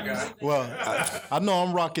 Well, I know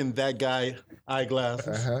I'm rocking that guy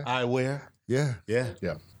eyeglasses, eyewear. Yeah.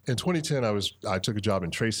 In 2010, I took a job in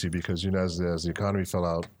Tracy because as the economy fell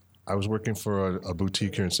out, I was working for a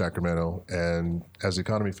boutique here in Sacramento, and as the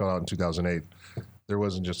economy fell out in 2008, there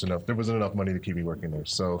wasn't enough money to keep me working there.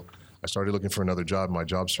 So I started looking for another job. My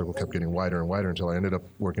job circle kept getting wider and wider until I ended up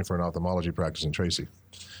working for an ophthalmology practice in Tracy.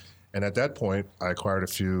 And at that point, I acquired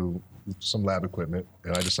some lab equipment,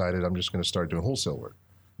 and I decided I'm just going to start doing wholesale work.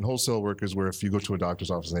 And wholesale work is where if you go to a doctor's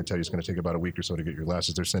office and they tell you it's going to take about a week or so to get your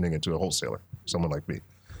glasses, they're sending it to a wholesaler, someone like me.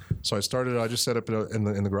 So I just set up in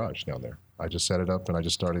the garage down there. I just set it up, and I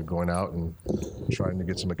just started going out and trying to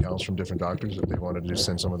get some accounts from different doctors if they wanted to just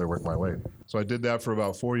send some of their work my way. So I did that for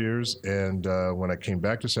about 4 years, and when I came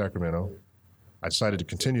back to Sacramento, I decided to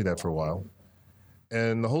continue that for a while.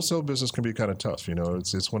 And the wholesale business can be kind of tough.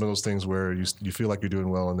 It's one of those things where you feel like you're doing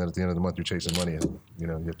well, and then at the end of the month you're chasing money, and you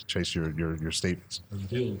have to chase your statements.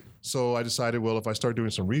 So I decided, well, if I start doing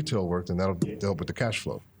some retail work, then that'll help with the cash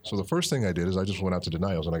flow. So the first thing I did is I just went out to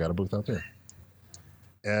denials, and I got a booth out there.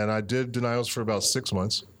 And I did denials for about 6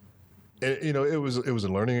 months. And, it was a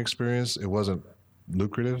learning experience. It wasn't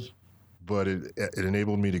lucrative, but it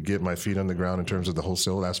enabled me to get my feet on the ground in terms of the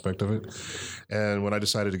wholesale aspect of it. And when I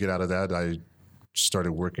decided to get out of that, I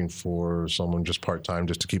started working for someone just part-time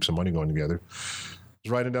just to keep some money going together. I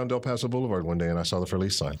was riding down Del Paso Boulevard one day and I saw the For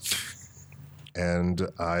Lease sign. And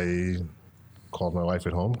I called my wife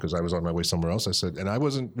at home because I was on my way somewhere else. I said, and I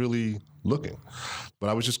wasn't really looking, but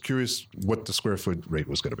I was just curious what the square foot rate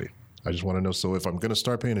was going to be. I just want to know, so if I'm going to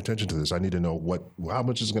start paying attention to this, I need to know how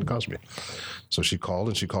much is it going to cost me. So she called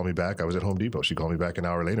and she called me back. I was at Home Depot. She called me back an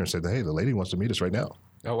hour later and said, hey, the lady wants to meet us right now.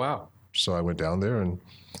 Oh, wow. So I went down there and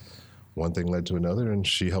one thing led to another and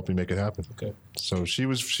she helped me make it happen. Okay. So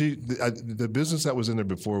the business that was in there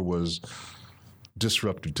before was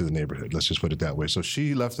disruptive to the neighborhood. Let's just put it that way. So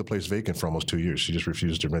she left the place vacant for almost 2 years. She just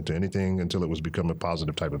refused to rent to anything until it was become a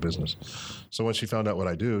positive type of business. So when she found out what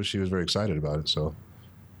I do, she was very excited about it. So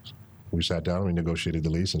we sat down and we negotiated the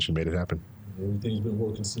lease and she made it happen. Everything's been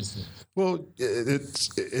working since then. Well,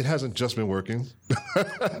 it hasn't just been working.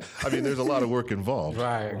 I mean, there's a lot of work involved.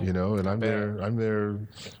 Right. You know, and I'm there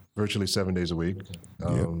virtually 7 days a week.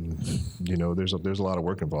 You know, there's a lot of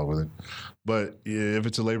work involved with it. But if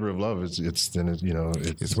it's a labor of love,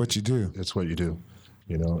 it's what you do. It's what you do.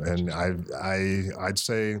 You know, and I'd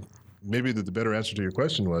say maybe the better answer to your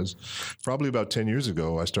question was probably about 10 years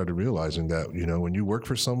ago, I started realizing that, you know, when you work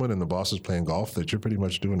for someone and the boss is playing golf, that you're pretty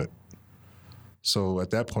much doing it. So at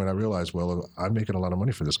that point, I realized, well, I'm making a lot of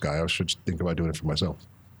money for this guy. I should think about doing it for myself.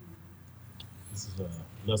 This is a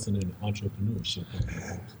lesson in entrepreneurship.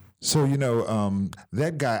 So, you know,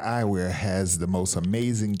 That Guy Eyewear has the most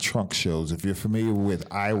amazing trunk shows. If you're familiar with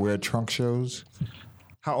eyewear trunk shows,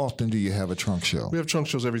 how often do you have a trunk show? We have trunk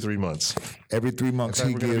shows every 3 months. Every 3 months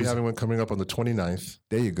we're going to be having one coming up on the 29th.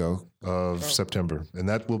 There you go. Of September. And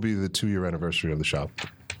that will be the 2-year anniversary of the shop.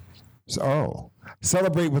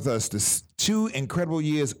 Celebrate with us the 2 incredible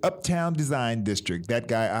years Uptown Design District. That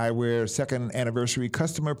Guy Eyewear 2nd Anniversary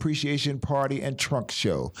Customer Appreciation Party and Trunk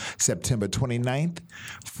Show. September 29th,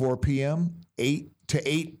 4 p.m., 8 to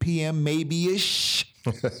 8 p.m. maybe-ish.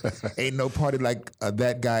 Ain't no party like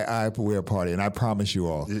That Guy Eyewear party, and I promise you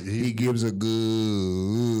all, he gives a good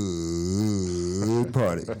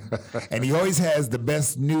party. And he always has the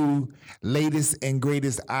best new, latest, and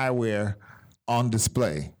greatest eyewear on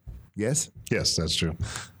display. Yes? Yes, that's true.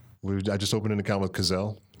 I just opened an account with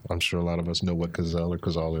Gazelle. I'm sure a lot of us know what Gazelle or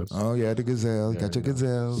Cazal is. Oh, yeah, the Gazelle. Got your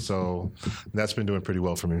Gazelle. So that's been doing pretty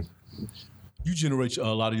well for me. You generate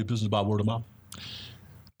a lot of your business by word of mouth?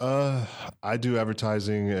 I do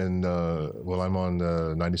advertising, and I'm on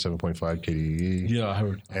 97.5 KDE. Yeah, I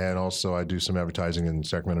heard. And also I do some advertising in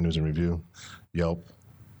Sacramento News and Review, Yelp,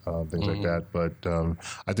 things like that. But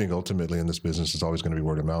I think ultimately in this business, it's always going to be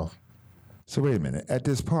word of mouth. So wait a minute. At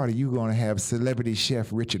this party, you're going to have celebrity chef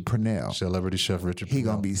Richard Purnell. Celebrity chef Richard Purnell. He's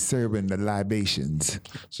going to be serving the libations.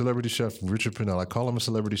 Celebrity chef Richard Purnell. I call him a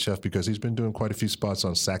celebrity chef because he's been doing quite a few spots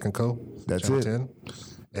on Sac & Co. That's Channel it. 10.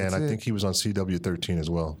 And I think he was on CW13 as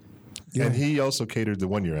well. Yeah. And he also catered the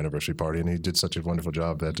 1-year anniversary party, and he did such a wonderful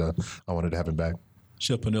job that I wanted to have him back.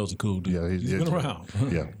 Chef Purnell's a cool dude. Yeah, he's been around.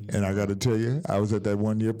 Yeah. And I got to tell you, I was at that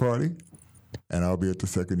 1-year party. And I'll be at the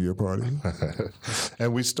 2nd-year party.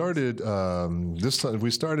 And we started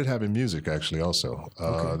we started having music actually also.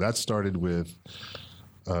 That started with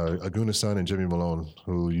Aguna's son and Jimmy Malone,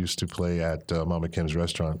 who used to play at Mama Kim's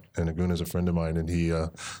restaurant. And Aguna's a friend of mine, and he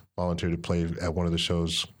volunteered to play at one of the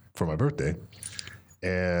shows for my birthday.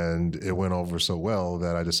 And it went over so well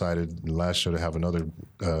that I decided last show to have another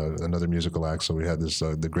musical act. So we had this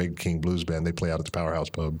the Great King Blues Band. They play out at the Powerhouse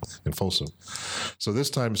Pub in Folsom. So this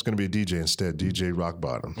time it's going to be a DJ instead, DJ Rock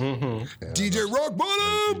Bottom. Mm-hmm. DJ Rock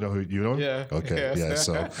Bottom. You know him? Yeah. Okay. Yeah.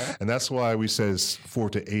 So, and that's why we says 4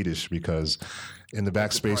 to 8ish, because in the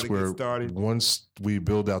back space where once we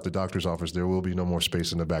build out the doctor's office, there will be no more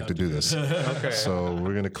space in the back to do this. Okay. So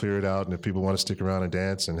we're going to clear it out, and if people want to stick around and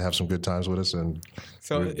dance and have some good times with us, and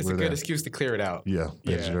so it's a good excuse to clear it out. Yeah,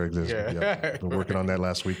 it's very good. Yeah. We're working on that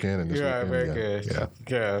last weekend and this weekend. Very good. Yeah.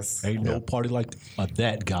 Yes. Ain't no party like a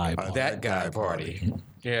That Guy party. That Guy party.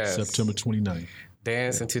 Yes. September 29th.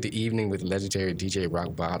 Dance into the evening with legendary DJ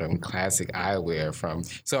Rock Bottom, classic eyewear from.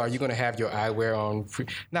 So, are you going to have your eyewear on?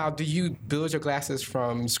 Now, do you build your glasses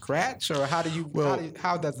from scratch, or how do you? Well,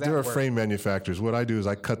 how does that there are work? frame manufacturers. What I do is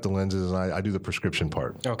I cut the lenses and I do the prescription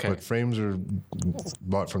part. Okay. But frames are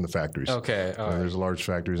bought from the factories. Okay. All right. There's large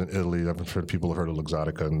factories in Italy. I've heard people have heard of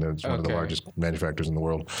Luxottica, and it's one of the largest manufacturers in the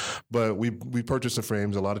world. But we purchase the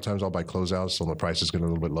frames. A lot of times I'll buy closeouts, so the price is getting a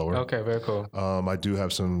little bit lower. Okay. Very cool. I do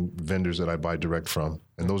have some vendors that I buy direct from,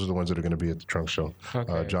 and those are the ones that are going to be at the trunk show.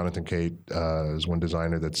 Okay. Jonathan Cate is one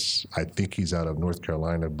designer I think he's out of North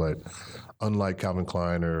Carolina, but unlike Calvin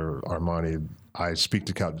Klein or Armani, I speak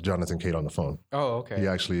to Jonathan Cate on the phone. Oh, okay. He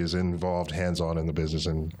actually is involved hands-on in the business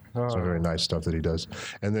and some very nice stuff that he does.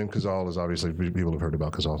 And then Kazal is obviously, people have heard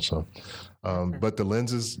about Kazal. So, but the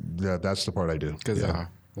lenses, that's the part I do. Kazal.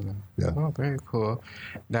 Yeah. Oh, very cool.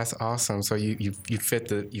 That's awesome. So you fit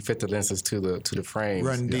the lenses to the frames.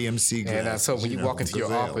 Run DMC And glasses, so when you walk into your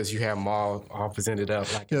Gazelle. office, you have them all presented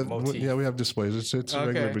up like a motif. Yeah, we have displays. It's a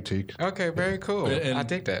regular boutique. Okay, very cool. And- I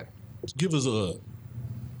dig that. Give us a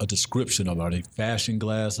description of, are they fashion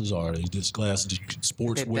glasses? Are they just glasses,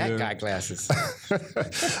 sportswear? That guy glasses.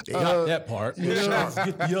 Not that part. Let's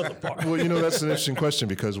get the other part. Well, that's an interesting question,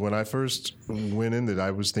 because when I first went in it, I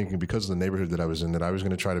was thinking, because of the neighborhood that I was in, that I was going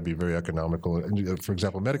to try to be very economical. For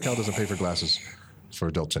example, Medi-Cal doesn't pay for glasses for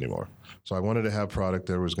adults anymore. So I wanted to have product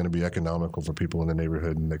that was going to be economical for people in the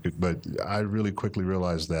neighborhood, and but I really quickly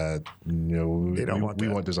realized that we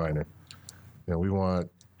want designer. We want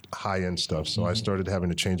high-end stuff. So I started having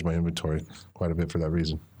to change my inventory quite a bit for that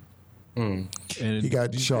reason. And You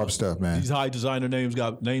got sharp stuff, man. these high designer names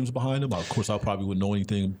got names behind them. Of course, I probably wouldn't know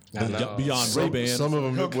anything beyond Ray-Ban. Some of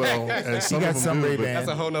them, well, and some got of them some do, Ray-Ban. That's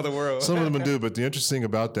a whole nother world. Some of them do, but the interesting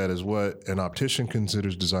about that is what an optician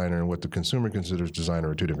considers designer and what the consumer considers designer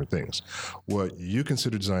are two different things. What you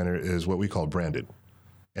consider designer is what we call branded.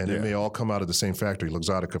 And it may all come out of the same factory,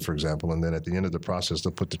 Luxottica, for example, and then at the end of the process,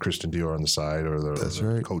 they'll put the Christian Dior on the side or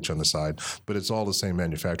the Coach on the side, but it's all the same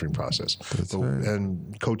manufacturing process.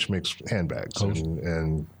 And Coach makes handbags,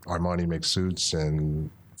 and Armani makes suits, and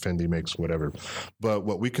Fendi makes whatever. But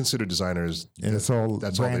what we consider designers, And that's all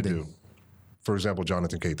branding. they do. For example,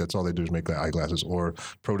 Jonathan Cate, that's all they do is make eyeglasses. Or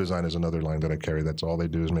Pro Design is another line that I carry. That's all they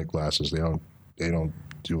do is make glasses. They don't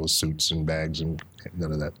do suits and bags and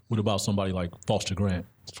none of that. What about somebody like Foster Grant?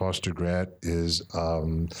 Foster Grant is all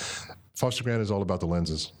about the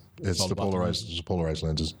lenses. It's the polarized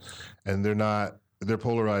lenses, and they're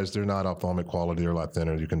polarized. They're not ophthalmic quality. They're a lot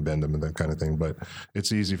thinner. You can bend them and that kind of thing. But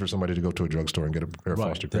it's easy for somebody to go to a drugstore and get a pair of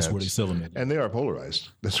Foster Grants. That's where they sell them at. And they are polarized.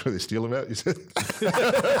 That's where they steal them at. You said.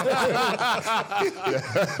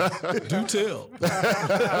 Do tell.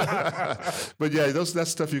 But yeah, that's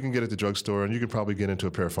stuff you can get at the drugstore, and you could probably get into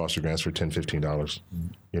a pair of Foster Grants for $10, $15.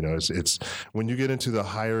 It's when you get into the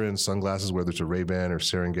higher end sunglasses, whether it's a Ray-Ban or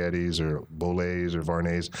Serengetis or Bolets or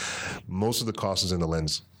Varnays, most of the cost is in the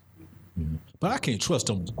lens. But I can't trust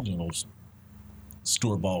them,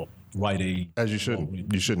 store-bought Rite Aid. As you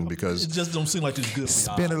shouldn't. You shouldn't, because It just don't seem like it's good.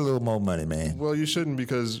 Spend a little more money, man. well, you shouldn't,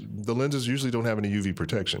 because the lenses usually don't have any UV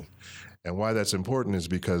protection. And why that's important is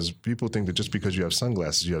because people think that just because you have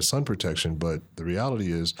sunglasses, you have sun protection. But the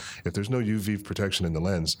reality is, if there's no UV protection in the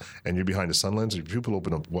lens and you're behind a sun lens, your pupil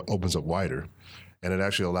opens up wider, and it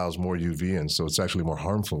actually allows more UV in. So it's actually more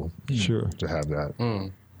harmful to have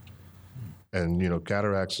that. And,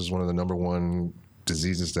 cataracts is one of the number one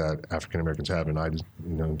diseases that African Americans have. And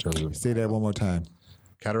in terms of Say that one more time.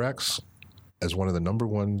 cataracts is one of the number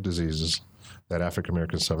one diseases that African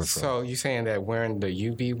Americans suffer from. So you saying that wearing the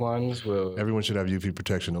UV ones will... Everyone should have UV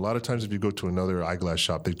protection. A lot of times if you go to another eyeglass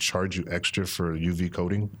shop, they charge you extra for UV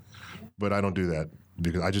coating. But I don't do that,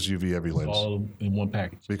 because I just UV every lens. All in one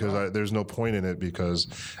package. Because there's no point in it, because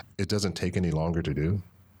it doesn't take any longer to do.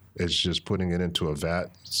 It's just putting it into a vat.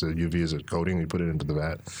 So UV is a coating, you put it into the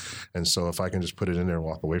vat. And so if I can just put it in there and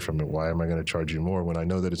walk away from it, why am I going to charge you more when I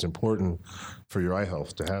know that it's important for your eye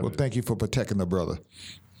health to have Well, it? thank you for protecting the brother.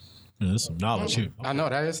 Yeah, there's some knowledge here. I know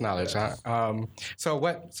that is knowledge. So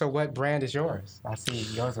what brand is yours? I see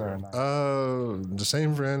yours are not. The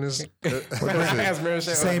same brand as... Same brand as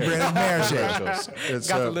Marichet. It's,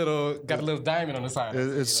 got a little diamond on the side.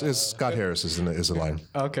 it's Scott Harris is the line.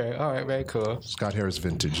 Okay, all right, very cool. Scott Harris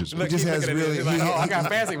Vintage. Look, just he's has looking at it, really- he's like, he- I got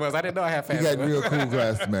fancy ones. I didn't know I had You fancy got ones. real cool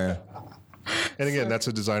glasses, man. And again, that's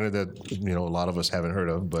a designer that a lot of us haven't heard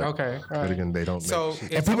of. But, Okay, all but right. again, they don't. So make, if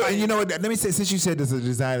And people, somebody- you know what? Let me say, since you said this is a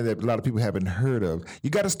designer that a lot of people haven't heard of, you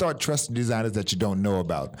got to start trusting designers that you don't know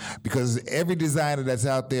about, because every designer that's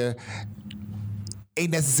out there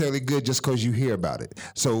ain't necessarily good just because you hear about it.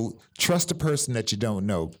 So trust a person that you don't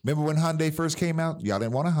know. Remember when Hyundai first came out? Y'all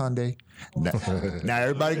didn't want a Hyundai. Now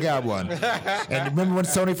everybody got one. And remember when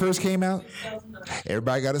Sony first came out?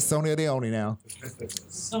 Everybody got a Sony or they own it now.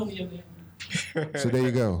 Sony of the So there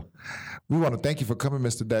you go. We want to thank you for coming,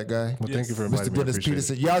 Mr. That Guy. well, thank you for inviting Mr. me. I Dennis appreciate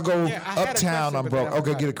Peterson. it. Y'all go Yeah, I had a uptown. question, I'm but broke. then I Okay,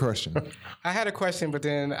 forgot. get a question. I had a question, but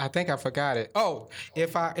then I think I forgot it. Oh,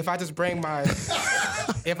 if I just bring my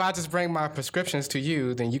prescriptions to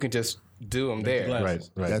you, then you can just do them there. Right.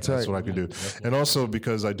 That's That's right. what I can do. And also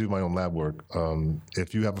because I do my own lab work,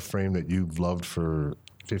 if you have a frame that you've loved for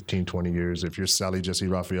 15, 20 years. If you're Sally Jesse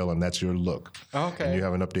Raphael and that's your look, Okay. and you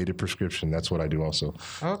have an updated prescription, that's what I do also.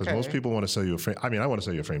 Because Okay. most people want to sell you a frame. I mean, I want to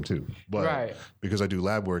sell you a frame too, but Right. because I do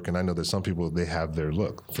lab work and I know that some people, they have their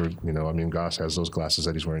look. Goss has those glasses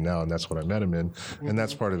that he's wearing now, and that's what I met him in, and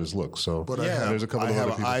that's part of his look. So But there's a couple of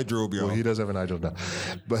other people. eye drobe, Well, he does have an eye drobe now,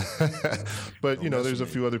 but there's a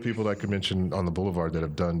few other people that I could mention on the Boulevard that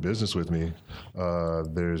have done business with me.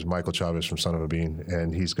 There's Michael Chavez from Son of a Bean,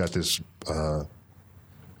 and he's got this.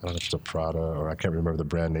 I don't know if it's a Prada or I can't remember the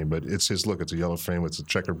brand name, but it's his look. It's a yellow frame. It's a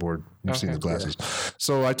checkerboard. You've seen his glasses.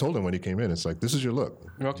 So I told him when he came in, it's like, this is your look.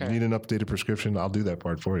 Okay. You need an updated prescription? I'll do that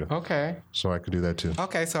part for you. Okay. So I could do that too.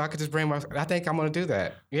 Okay, so I could just bring I think I'm going to do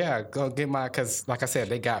that. Yeah, go get because like I said,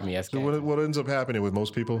 they got me. So what ends up happening with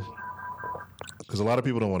most people, because a lot of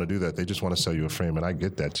people don't want to do that. They just want to sell you a frame, and I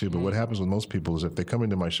get that too. But what happens with most people is if they come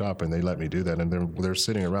into my shop and they let me do that, and they're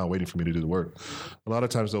sitting around waiting for me to do the work, a lot of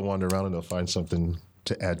times they'll wander around and they'll find something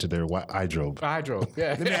to add to their eye drobe. Eye drobe,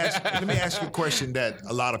 yeah. Let me ask you a question that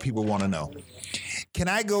a lot of people want to know. Can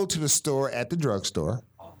I go to the store at the drugstore,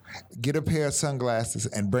 get a pair of sunglasses,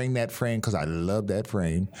 and bring that frame, because I love that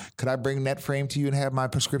frame? Could I bring that frame to you and have my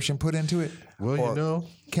prescription put into it? Well,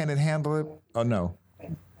 can it handle it or no?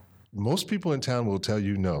 Most people in town will tell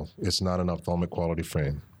you no, it's not an ophthalmic quality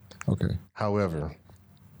frame. Okay. However,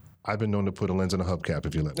 I've been known to put a lens in a hubcap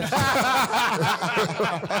if you let me.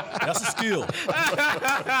 That's a skill.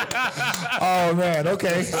 Oh, man,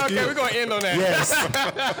 okay. Okay, we're going to end on that. Yes.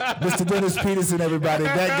 Mr. Dennis Peterson, everybody.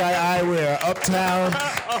 That guy eyewear, uptown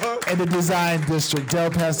in the design district,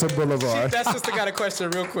 Del Paso Boulevard. That sister got a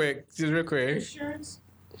question real quick. Just real quick. Insurance?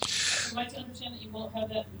 Am I to understand that you won't have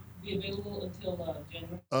that be available until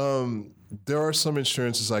January? There are some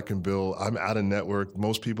insurances I can bill. I'm out of network.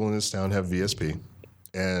 Most people in this town have VSP.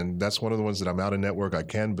 And that's one of the ones that I'm out of network. I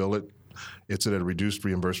can bill it. It's at a reduced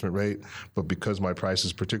reimbursement rate. But because my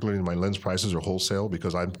prices, particularly my lens prices, are wholesale,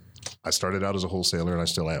 because I started out as a wholesaler and I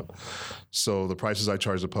still am. So the prices I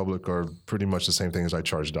charge the public are pretty much the same thing as I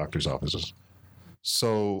charge doctors' offices.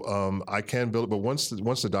 So I can bill it. But once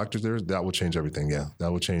the doctor's there, that will change everything. Yeah,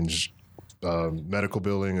 that will change medical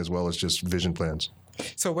billing as well as just vision plans.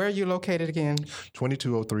 So where are you located again?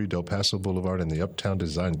 2203 Del Paso Boulevard in the Uptown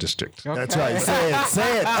Design District. Okay. That's right. Say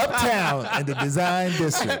it. Uptown in the design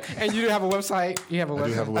district. And you have a website? I do have a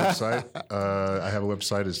website. I have a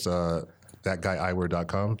website. It's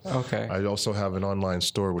thatguyeyewear.com. Okay. I also have an online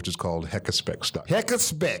store which is called Heckaspecs.com.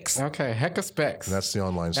 Heckaspecs. Okay, Heckaspecs. And that's the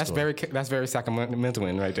online store. That's very Sacramento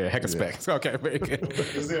right there. Heckaspecs. Yeah. Okay, very good.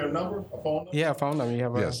 Is there a number, a phone number? Yeah, a phone number. You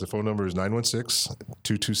have Yes, the phone number is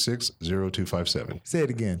 916-226-0257. Say it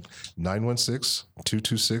again.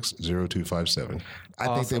 916-226-0257.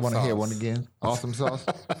 I think they want to hear one again. Awesome sauce.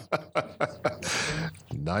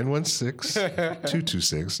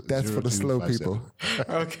 916-226-0257. That's for the slow people.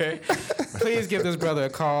 Okay. Please give this brother a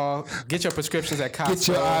call. Get your prescriptions at Costco. Get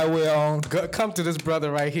your eyewear on. Come to this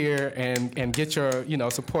brother right here and get your,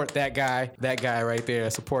 support that guy right there.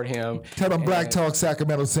 Support him. Tell them Black Talk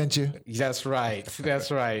Sacramento sent you. That's right. That's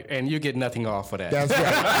right. And you get nothing off for that. That's right.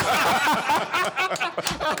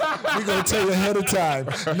 We're going to tell you ahead of time.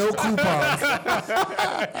 No coupons.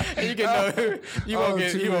 And you won't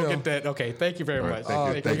get that. Okay. Thank you very much.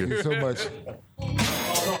 Thank you so much.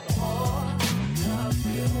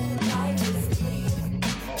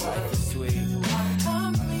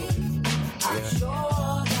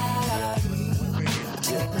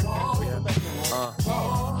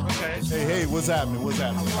 Hey, what's happening?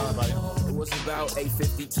 Everybody? It was about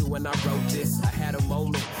 8:52 when I wrote this. I had a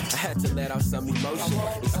moment. I had to let out some emotion.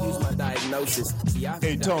 Excuse my diagnosis. See,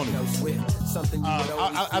 Hey, Tony.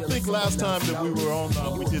 I think last time that we were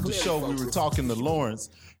on, we did the show, we were talking to Lawrence,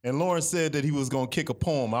 and Lawrence said that he was going to kick a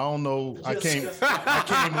poem. I don't know. I came late.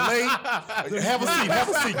 Have a seat.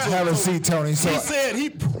 Have a seat, Tony. So He said he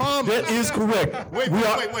promised. That is correct. Wait.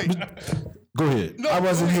 Go ahead. No, I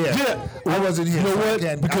wasn't here. Yeah. I wasn't here. You know what?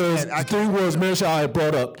 Because I the thing was, Mayor Shaw had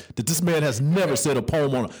brought up that this man has never said a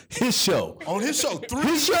poem on his show. On his show, 3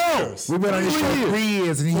 His show. years. We've been on this show 3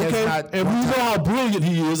 years, and he has not. And we know how brilliant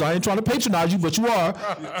he is. I ain't trying to patronize you, but you are.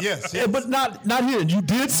 Yes. But not here. And you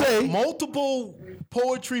did say Multiple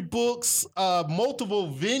poetry books,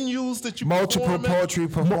 multiple venues that you Multiple perform at. poetry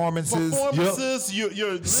performances. You're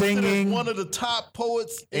listed Singing. as one of the top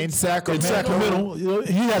poets In in Sacramento. Sacramento,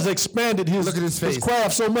 he has expanded his, Look at his face.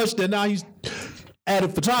 craft so much that now he's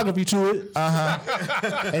added photography to it.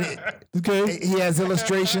 Okay. He has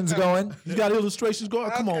illustrations going. He's got illustrations going.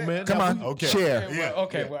 Come on, man. Come on, Okay. share. Yeah.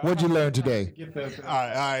 Okay. Well, What'd you learn today? All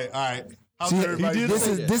right. How's everybody?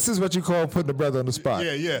 This is what you call putting the brother on the spot.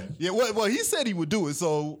 Yeah. Well, he said he would do it,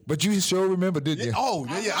 so. But you sure remember, didn't you?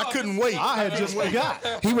 I couldn't wait. I had just forgot.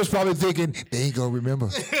 He was probably thinking, they ain't gonna remember.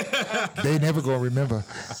 They never gonna remember.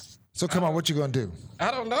 So come on, what you gonna do? I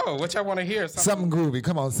don't know. What y'all want to hear? Something groovy.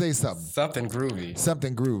 Come on, say something. Something groovy.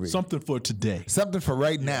 Something groovy. Something for today. Something for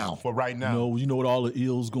right now. For right now. You know what all the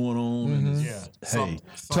ills going on. And hey,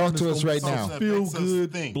 talk to us right now. Feel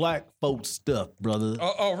good black folk stuff, brother.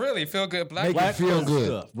 Oh, really? Feel good black? Make it feel good.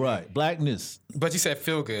 Stuff. Right. Blackness. But you said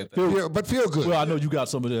feel good. But feel good. Well, I know you got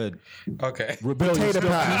some of that Okay. rebellious Potato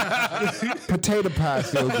stuff. pie. Potato pie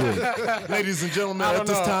feel good. Ladies and gentlemen, at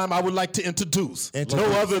this time, I would like to introduce no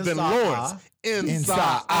Introduce. other than Lawrence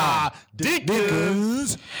Inside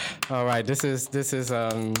Dickens. All right. This is those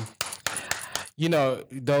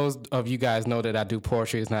of you guys know that I do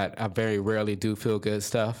poetry. I very rarely do feel good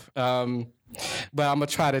stuff. But I'm gonna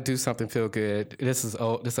try to do something feel good. This is an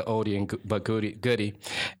oldie but goodie,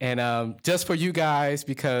 and just for you guys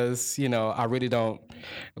because I really don't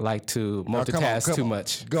like to multitask too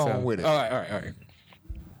much. Go on with it. All right.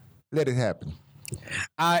 Let it happen.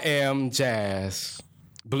 I am jazz,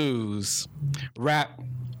 blues, rap,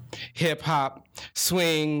 hip hop,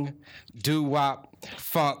 swing, doo-wop,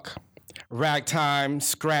 funk, ragtime,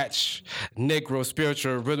 scratch, Negro,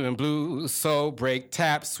 spiritual, rhythm and blues, soul, break,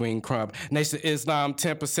 tap, swing, crump, Nation of Islam,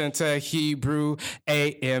 10% Hebrew,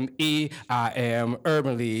 AME, I am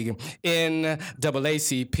Urban League,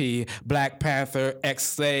 NAACP, Black Panther,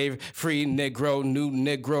 ex-slave, free Negro, new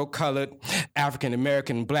Negro, colored, African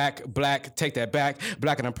American, black, take that back,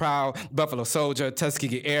 black and I'm proud, Buffalo Soldier,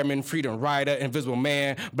 Tuskegee Airman, Freedom Rider, Invisible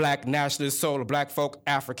Man, Black Nationalist, Soul of Black Folk,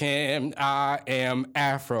 African, I am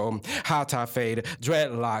Afro, high top fade,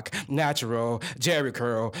 dreadlock, natural, Jerry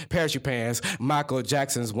curl, parachute pants, Michael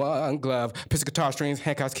Jackson's one glove, pistol guitar strings,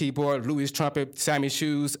 Hancock's keyboard, Louis trumpet, Sammy's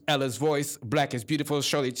shoes, Ella's voice, Black is beautiful,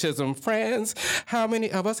 Shirley Chisholm, friends. How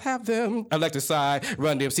many of us have them? Electric side,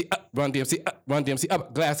 Run DMC up, Run DMC up, Run DMC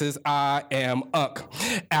up, glasses, I am Unk,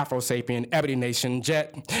 Afro Sapien, Ebony Nation,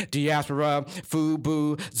 Jet, Diaspora,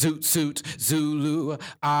 Fubu, Zoot Suit, Zulu,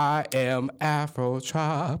 I am Afro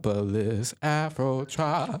Tribalist, Afro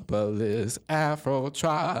Tribalist,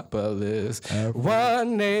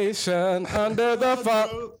 one nation under the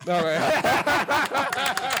funk. All right.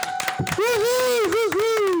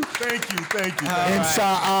 Thank you.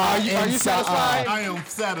 Inside. Are you satisfied? I am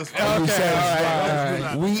satisfied. Okay, all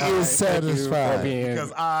right. We is satisfied.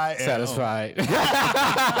 Because I am satisfied.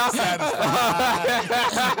 satisfied.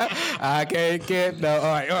 I can't get no. All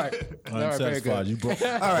right. I'm satisfied. You brought.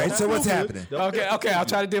 All right, so what's happening? Okay. I'll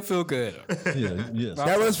try to do feel good. Yeah, yes.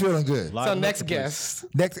 That was feeling good. So next guest.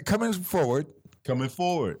 Next, coming forward.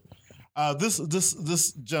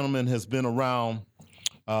 This gentleman has been around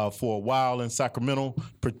for a while in Sacramento,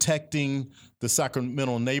 protecting the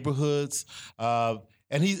Sacramento neighborhoods,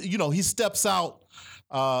 and he steps out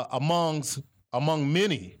among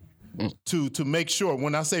many to make sure.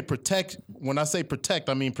 When I say protect,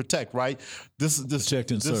 I mean protect, right?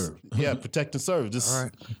 Protect and serve. Yeah, protect and serve.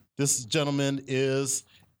 This gentleman is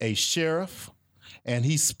a sheriff, and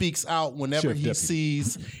he speaks out whenever Sheriff he deputy.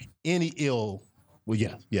 sees any ill. Well,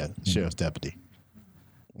 yeah, sheriff's deputy.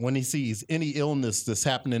 When he sees any illness that's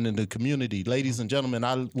happening in the community, ladies and gentlemen,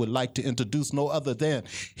 I would like to introduce no other than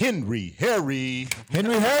Henry Harry.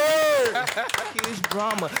 Here's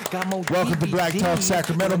drama. Got more Welcome to Black Talk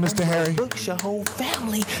Sacramento, Mr. Harry. Books your whole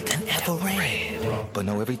family than ever read. But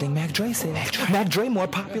know everything Mac Dre said. Mac Dre more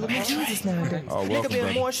popular than Jesus nowadays. Oh, Nigga welcome, wear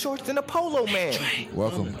brother. more shorts than a polo man.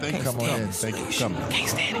 Welcome. Come on in. Thank you for coming. Can't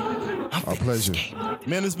stand it. Our pleasure.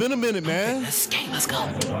 Man, it's been a minute, man. Let's escape. Let's go.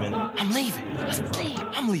 I'm leaving. Let's leave.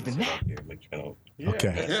 I'm leaving now.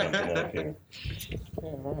 Okay.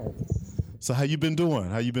 So how you been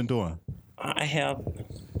doing? I have,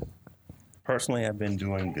 personally, I've been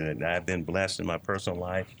doing good. I've been blessed in my personal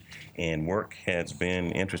life, and work has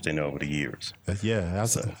been interesting over the years. Yeah,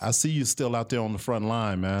 I see you still out there on the front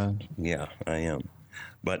line, man. Yeah, I am.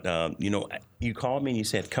 But, you called me and you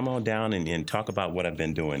said, come on down and talk about what I've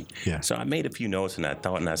been doing. Yeah. So I made a few notes and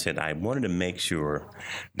I said, I wanted to make sure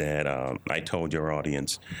that I told your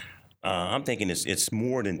audience. I'm thinking it's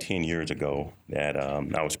more than 10 years ago that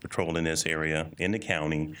I was patrolling this area in the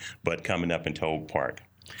county, but coming up in Toad Park.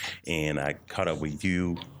 And I caught up with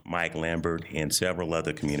you, Mike Lambert, and several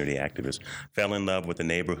other community activists. Fell in love with the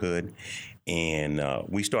neighborhood, and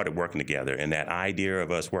we started working together. And that idea of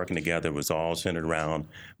us working together was all centered around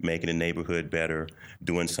making the neighborhood better,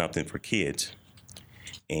 doing something for kids.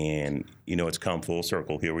 And, it's come full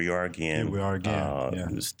circle. Here we are again. Here we are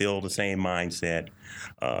again. Still the same mindset,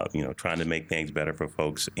 trying to make things better for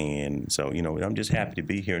folks. And so, I'm just happy to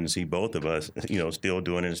be here and to see both of us, still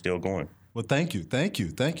doing it and still going. Well, thank you.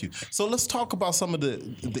 So let's talk about some of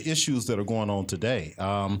the issues that are going on today.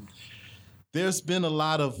 There's been a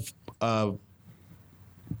lot of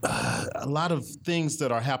things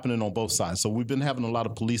that are happening on both sides. So we've been having a lot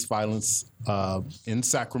of police violence in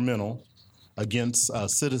Sacramento against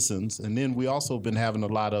citizens, and then we also been having a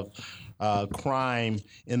lot of crime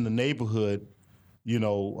in the neighborhood.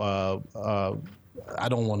 I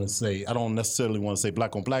don't necessarily want to say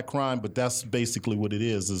black on black crime, but that's basically what it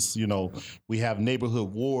is we have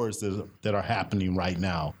neighborhood wars that are happening right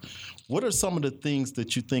now. What are some of the things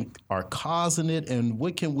that you think are causing it, and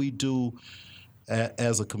what can we do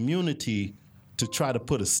as a community to try to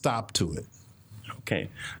put a stop to it? Okay.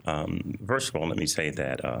 First of all, let me say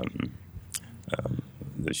that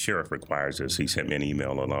the sheriff requires this. He sent me an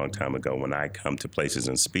email a long time ago when I come to places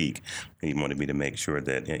and speak. He wanted me to make sure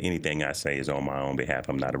that anything I say is on my own behalf.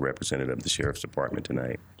 I'm not a representative of the sheriff's department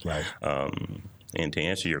tonight. Right. And to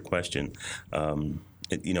answer your question,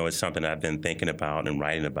 it's something I've been thinking about and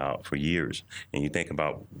writing about for years. And you think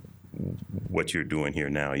about what you're doing here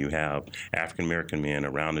now. You have African-American men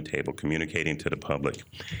around the table communicating to the public.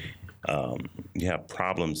 You have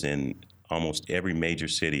problems in almost every major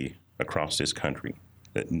city across this country.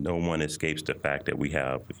 That no one escapes the fact that we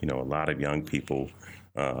have, a lot of young people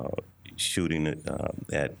shooting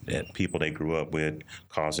at people they grew up with,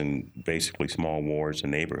 causing basically small wars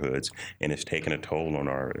in neighborhoods, and it's taking a toll on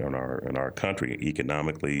our country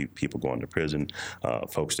economically. People going to prison,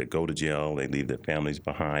 folks that go to jail, they leave their families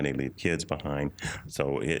behind, they leave kids behind.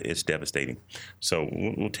 So it's devastating. So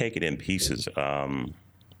we'll take it in pieces.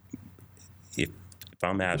 If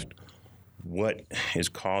I'm asked what is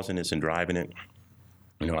causing this and driving it,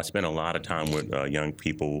 I spend a lot of time with young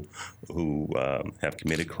people who have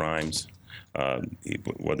committed crimes,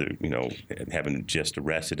 whether, having just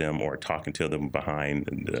arrested them or talking to them behind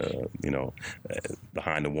the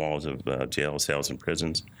walls of jail cells and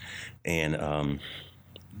prisons. And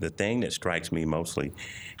the thing that strikes me mostly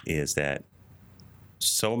is that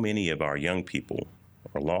so many of our young people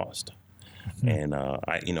are lost. And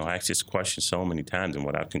I asked this question so many times, and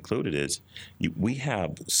what I've concluded is we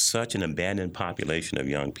have such an abandoned population of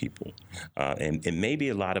young people, and maybe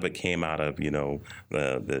a lot of it came out of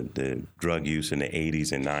the drug use in the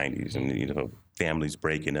 80s and 90s, and families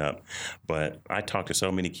breaking up. But I talk to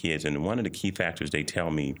so many kids, and one of the key factors they tell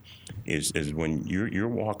me is when you're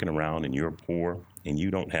walking around and you're poor and you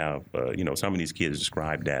don't have some of these kids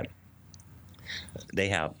describe that. They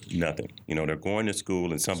have nothing. They're going to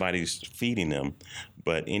school and somebody's feeding them,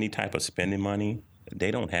 but any type of spending money, they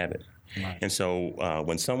don't have it. Right. And so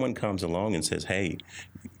when someone comes along and says, hey,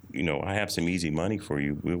 I have some easy money for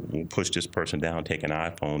you, we'll push this person down, take an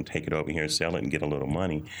iPhone, take it over here and sell it and get a little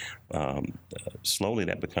money, slowly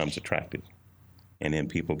that becomes attractive. And then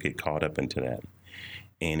people get caught up into that.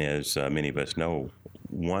 And as many of us know,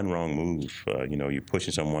 one wrong move, you're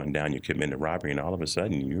pushing someone down, you're committing a robbery, and all of a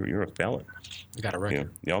sudden you're a felon. You got a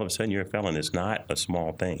record. All of a sudden you're a felon. It's not a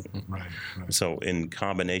small thing. Right. So in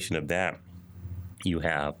combination of that, you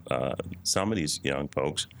have some of these young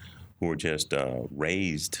folks who are just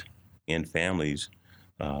raised in families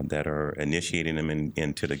that are initiating them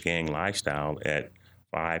into the gang lifestyle at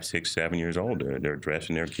 5, 6, 7 years old. They're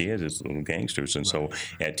dressing their kids as little gangsters. And so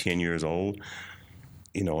at 10 years old,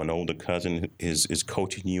 an older cousin is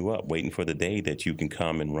coaching you up, waiting for the day that you can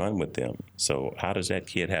come and run with them. So how does that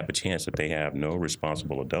kid have a chance if they have no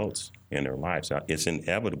responsible adults in their lives? It's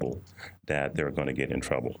inevitable that they're going to get in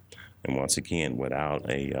trouble. And once again, without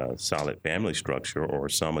a solid family structure or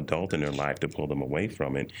some adult in their life to pull them away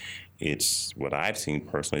from it, it's what I've seen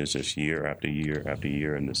personally is just year after year after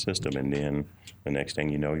year in the system. And then the next thing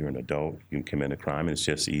you know, you're an adult, you commit a crime, and it's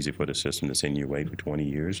just easy for the system to send you away for 20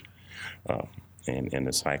 years. And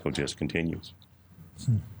the cycle just continues.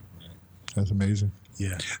 That's amazing.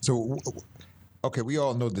 Yeah. So, okay, we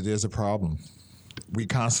all know that there's a problem. We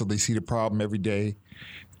constantly see the problem every day.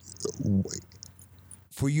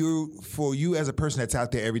 For you as a person that's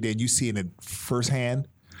out there every day and you see it firsthand,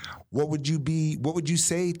 what would you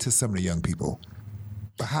say to some of the young people?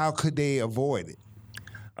 How could they avoid it?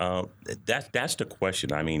 That's the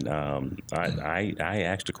question. I mean, I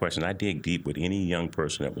asked the question. I dig deep with any young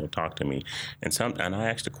person that will talk to me, and I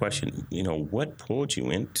asked the question. What pulled you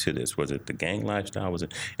into this? Was it the gang lifestyle? Was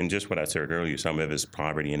it? And just what I said earlier, some of it is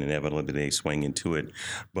poverty, and inevitably they swing into it.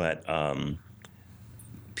 But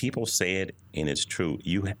people say it, and it's true.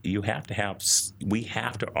 We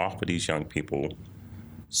have to offer these young people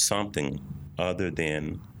something other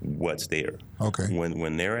than what's there. Okay.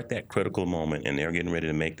 When they're at that critical moment and they're getting ready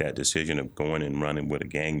to make that decision of going and running with a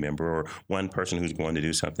gang member or one person who's going to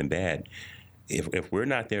do something bad, if we're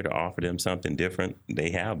not there to offer them something different,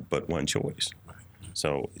 they have but one choice.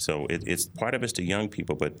 So it's part of it's to young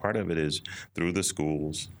people, but part of it is through the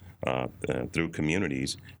schools, through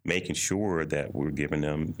communities, making sure that we're giving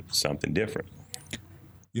them something different.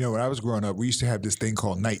 You know, when I was growing up, we used to have this thing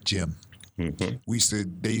called night gym.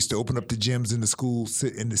 Mm-hmm. They used to open up the gyms in the schools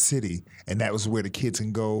in the city, and that was where the kids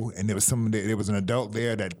can go. And there was an adult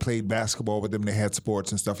there that played basketball with them. They had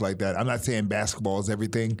sports and stuff like that. I'm not saying basketball is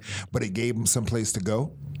everything, but it gave them some place to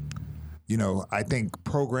go. You know, I think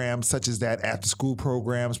programs such as that, after-school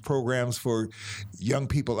programs for young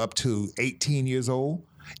people up to 18 years old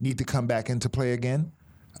need to come back into play again.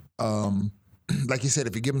 Like you said,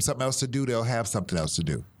 if you give them something else to do, they'll have something else to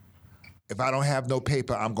do. If I don't have no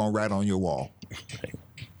paper, I'm going to write on your wall.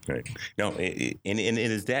 Right. No, and it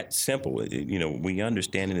is that simple. You know, we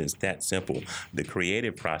understand it is that simple. The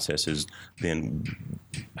creative process is then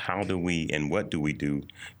how do we and what do we do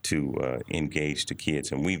to engage the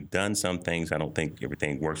kids? And we've done some things. I don't think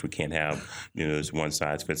everything works. We can't have, this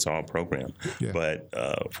one-size-fits-all program. Yeah.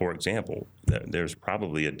 But, for example, there's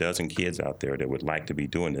probably a dozen kids out there that would like to be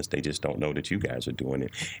doing this. They just don't know that you guys are doing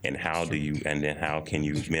it. And how do you, and then how can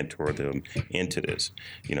you mentor them into this?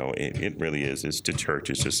 You know, it really is. It's the church.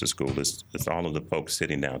 It's just the school. It's all of the folks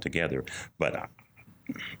sitting down together. But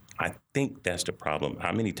I think that's the problem.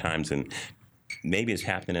 How many times, and maybe it's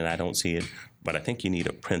happening and I don't see it, but I think you need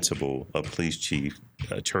a principal, a police chief,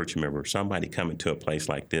 a church member, somebody coming to a place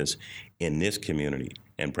like this in this community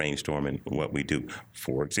and brainstorming what we do.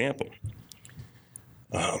 For example,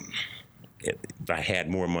 if I had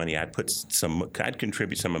more money, I'd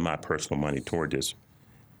contribute some of my personal money toward this.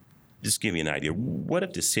 Just give you an idea. What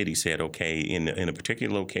if the city said, okay, in a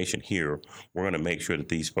particular location here, we're going to make sure that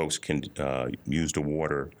these folks can use the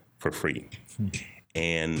water for free.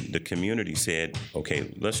 And the community said,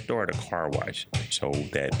 okay, let's start a car wash so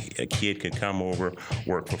that a kid could come over,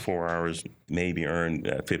 work for 4 hours, maybe earn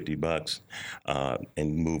 $50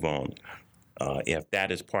 and move on. If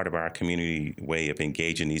that is part of our community way of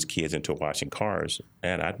engaging these kids into washing cars,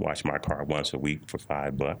 and I'd wash my car once a week for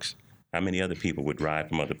 $5. How many other people would drive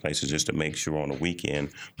from other places just to make sure on a weekend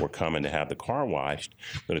we're coming to have the car washed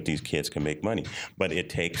so that these kids can make money? But it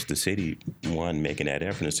takes the city, one, making that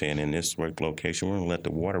effort and saying, in this work location, we're going to let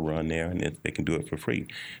the water run there and they can do it for free.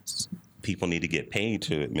 People need to get paid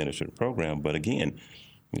to administer the program. But again,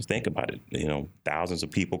 just think about it. Thousands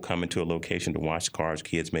of people coming to a location to wash cars,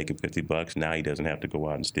 kids making $50. Now he doesn't have to go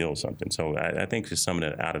out and steal something. So I think just some of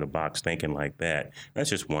that out of the box thinking like that. That's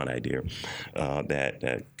just one idea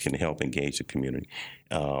that can help engage the community.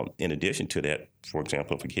 In addition to that, for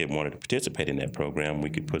example, if a kid wanted to participate in that program, we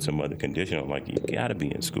could put some other condition on, like you got to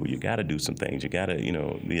be in school, you got to do some things, you got to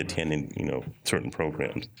be attending certain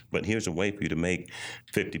programs. But here's a way for you to make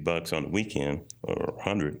 $50 on the weekend or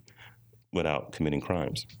 $100. Without committing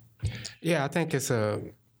crimes. Yeah, I think it's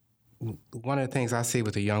one of the things I see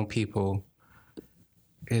with the young people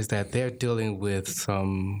is that they're dealing with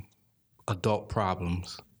some adult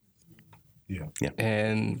problems. Yeah.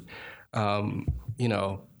 And young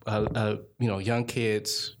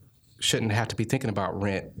kids shouldn't have to be thinking about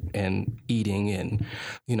rent and eating and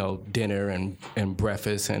dinner and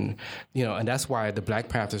breakfast and that's why the Black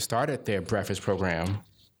Panthers started their breakfast program.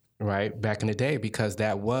 Right, back in the day, because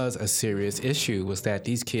that was a serious issue, was that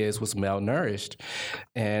these kids was malnourished.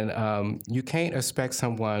 And you can't expect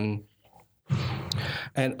someone,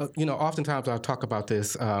 and oftentimes I'll talk about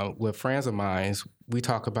this with friends of mine. We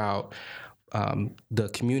talk about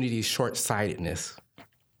the community's short-sightedness.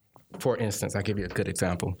 For instance, I'll give you a good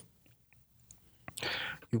example.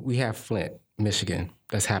 We have Flint, Michigan,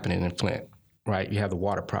 that's happening in Flint. Right, you have the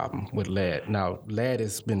water problem with lead. Now, lead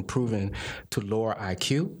has been proven to lower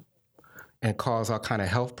IQ and cause all kind of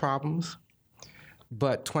health problems.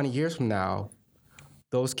 But 20 years from now,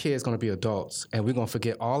 those kids are going to be adults, and we're going to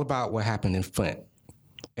forget all about what happened in Flint.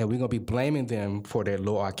 And we're going to be blaming them for their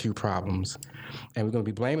low IQ problems. And we're going to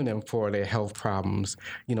be blaming them for their health problems.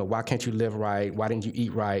 Why can't you live right? Why didn't you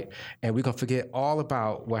eat right? And we're going to forget all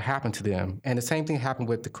about what happened to them. And the same thing happened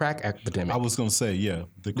with the crack epidemic. I was going to say, yeah.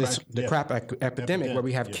 The crack epidemic, where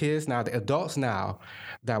we have kids now, the adults now,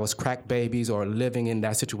 that was crack babies or living in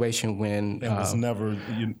that situation when... And was never...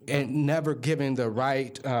 and never given the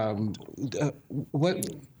right...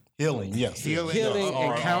 Healing, yes. Healing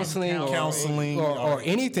and counseling or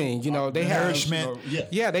anything. They have nourishment.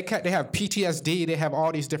 Yeah, they have PTSD. They have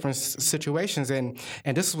all these different situations, and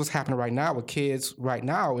this is what's happening right now with kids. Right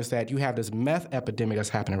now is that you have this meth epidemic that's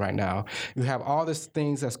happening right now. You have all these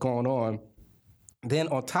things that's going on. Then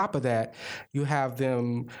on top of that, you have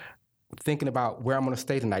them thinking about where I'm going to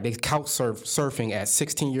stay tonight. They couch surfing at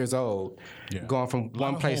 16 years old, going from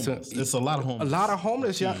one place to. It's a lot of homeless. A lot of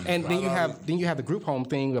homeless, yeah. And then you have the group home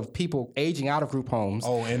thing of people aging out of group homes.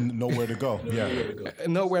 Oh, and nowhere to go.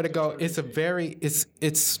 Nowhere to go. It's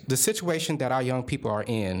the situation that our young people are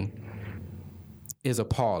in is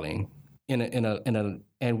appalling.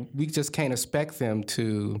 And we just can't expect them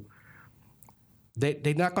to.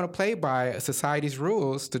 They're not going to play by society's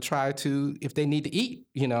rules to try to, if they need to eat,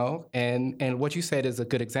 And what you said is a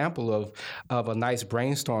good example of a nice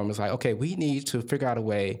brainstorm. It's like, okay, we need to figure out a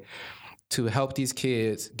way to help these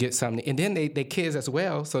kids get something. And then they kids as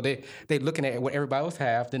well, so they looking at what everybody else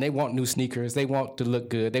have. Then they want new sneakers. They want to look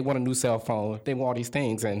good. They want a new cell phone. They want all these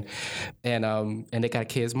things, and they got a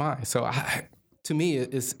kid's mind. So to me,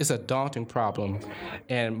 it's a daunting problem,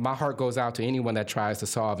 and my heart goes out to anyone that tries to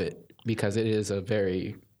solve it. Because it is a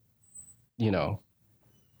very,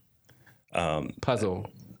 puzzle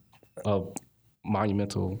of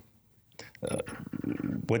monumental.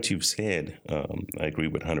 What you've said, I agree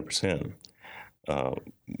with 100%.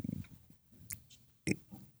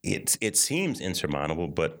 It seems insurmountable,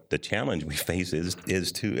 but the challenge we face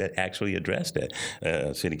is to actually address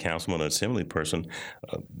that. City councilman or assembly person,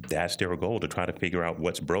 that's their goal, to try to figure out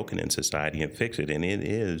what's broken in society and fix it, and it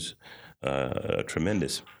is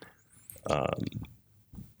tremendous.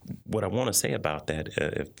 What I want to say about that,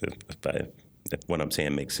 if what I'm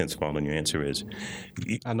saying makes sense following your answer, is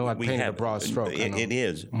I know I painted a broad stroke. It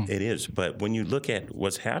is. But when you look at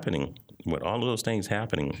what's happening, with all of those things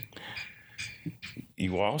happening,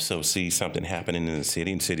 you also see something happening in the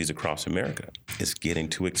city and cities across America. It's getting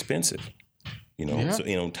too expensive. So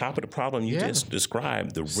on top of the problem you just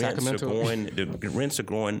described, the rents are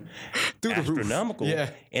going astronomical,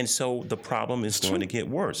 and so the problem is going to get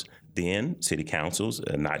worse. Then city councils,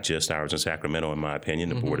 not just ours in Sacramento, in my opinion,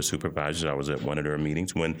 the Board of Supervisors, I was at one of their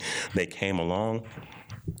meetings when they came along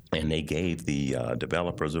and they gave the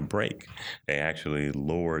developers a break. They actually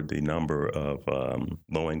lowered the number of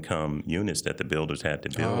low-income units that the builders had to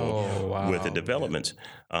build with the developments.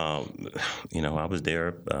 I was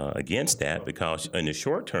there against that because in the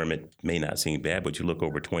short term it may not seem bad, but you look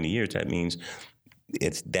over 20 years, that means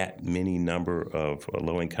it's that many number of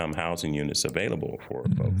low-income housing units available for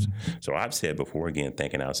folks. So I've said before, again,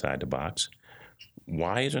 thinking outside the box,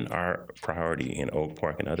 why isn't our priority in Oak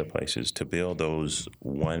Park and other places to build those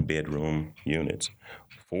one-bedroom units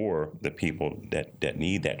for the people that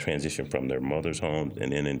need that transition from their mother's home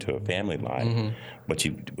and then into a family life? But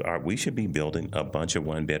we should be building a bunch of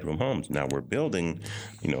one-bedroom homes. Now we're building,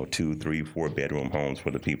 2, 3, 4-bedroom homes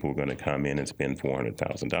for the people who are going to come in and spend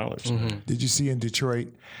 $400,000. Did you see in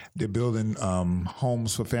Detroit they're building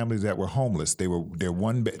homes for families that were homeless? They're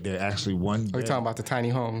actually one. Are you talking about the tiny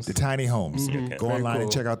homes? The tiny homes. Okay. Go online and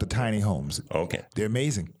check out the tiny homes. Okay, they're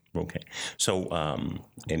amazing. Okay, so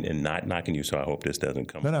and not knocking you, so I hope this doesn't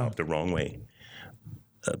come off the wrong way.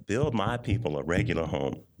 Build my people a regular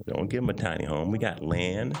home. Don't give them a tiny home. We got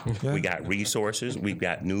land. We got resources. We've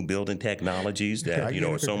got new building technologies that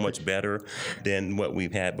are so much better than what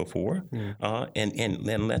we've had before. And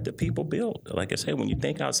then let the people build. Like I said, when you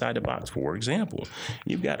think outside the box, for example,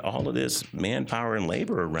 you've got all of this manpower and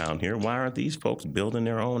labor around here. Why aren't these folks building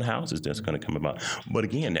their own houses that's going to come about? But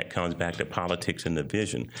again, that comes back to politics and the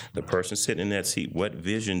vision. The person sitting in that seat, what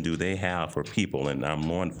vision do they have for people? And I'm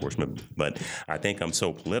law enforcement, but I think I'm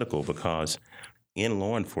so political because in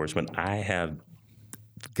law enforcement, I have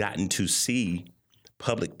gotten to see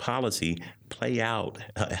public policy play out,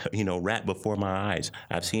 right before my eyes.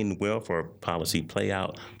 I've seen welfare policy play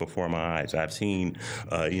out before my eyes. I've seen,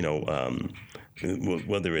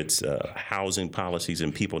 whether it's housing policies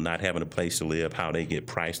and people not having a place to live, how they get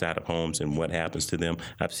priced out of homes and what happens to them.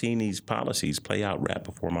 I've seen these policies play out right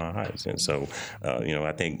before my eyes. And so,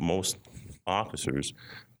 I think most officers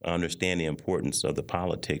understand the importance of the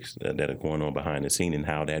politics that are going on behind the scene and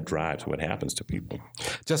how that drives what happens to people.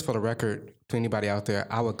 Just for the record, to anybody out there,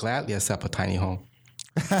 I would gladly accept a tiny home.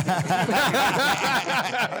 If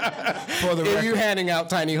you're handing out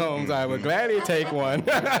tiny homes, I would gladly take one.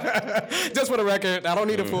 Just for the record, I don't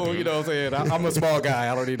need a full, you know what I'm saying? I'm a small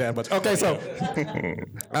guy. I don't need that much. Okay, so,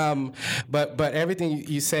 but everything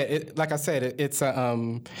you said, like I said, it's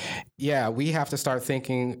we have to start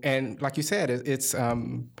thinking, and like you said, it's I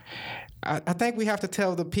think we have to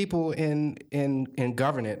tell the people in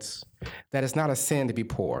governance that it's not a sin to be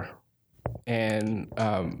poor. And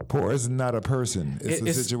poor is not a person; it's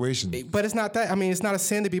a situation. But it's not that. I mean, it's not a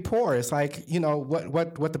sin to be poor. It's like, you know,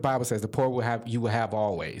 what the Bible says: the poor you will have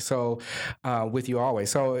always. So with you always.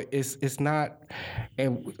 So it's not.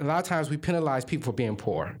 And a lot of times we penalize people for being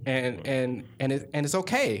poor, and it's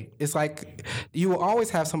okay. It's like you will always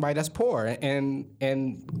have somebody that's poor, and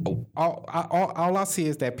all I see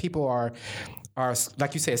is that people are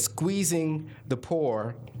like you said, squeezing the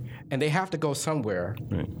poor, and they have to go somewhere.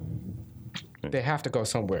 Right. They have to go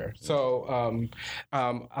somewhere. So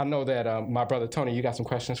I know that my brother Tony, you got some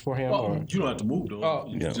questions for him? Well, you don't have to move though. Oh,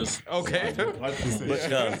 You can just okay.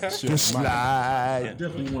 Just slide.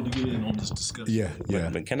 Definitely want to get in on this discussion. Yeah.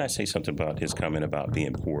 But can I say something about his comment about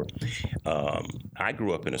being poor? I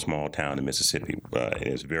grew up in a small town in Mississippi.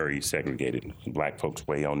 It's very segregated. Black folks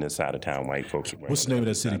way on this side of town, white folks. What's the name of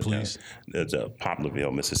that city, please? It's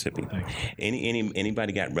Poplarville, Mississippi.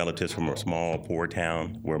 Anybody got relatives from a small poor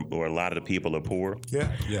town where a lot of the people are poor?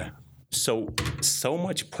 Yeah. So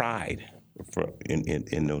much pride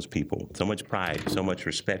in those people, so much pride, so much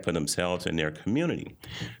respect for themselves and their community.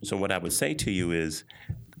 So what I would say to you is,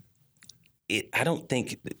 I don't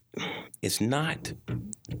think it's not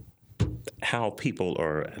how people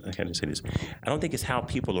are. I can't say this. I don't think it's how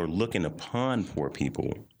people are looking upon poor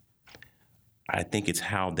people. I think it's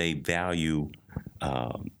how they value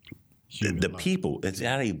the people. It's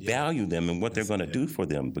how they value them and what they're going to do for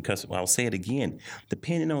them. Because I'll say it again,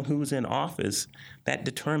 depending on who's in office, that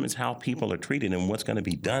determines how people are treated and what's going to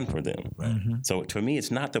be done for them. Mm-hmm. So for me,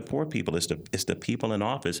 it's not the poor people; it's the people in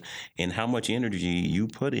office and how much energy you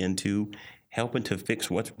put into helping to fix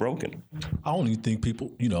what's broken. I don't even think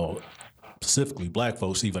people, specifically black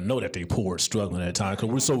folks, even know that they poor, struggling at times, because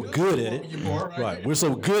we're so good at it. Right. We're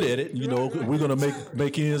so good at it. We're going to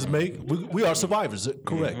make ends make. We are survivors.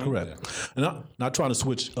 Correct. And I'm not trying to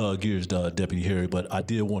switch gears, Deputy Harry, but I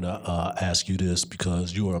did want to ask you this,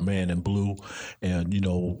 because you are a man in blue, and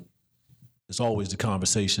it's always the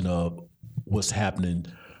conversation of what's happening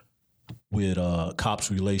with cops'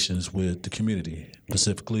 relations with the community,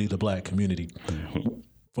 specifically the black community.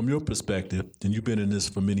 From your perspective, and you've been in this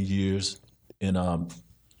for many years, and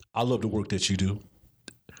I love the work that you do.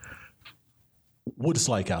 What it's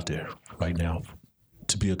like out there right now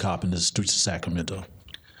to be a cop in the streets of Sacramento?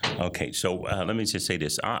 Okay, so let me just say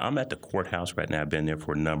this. I'm at the courthouse right now. I've been there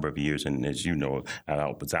for a number of years, and as you know,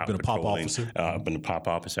 I was out patrolling. Been a pop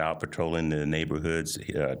officer out patrolling the neighborhoods,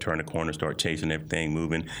 turn the corner, start chasing everything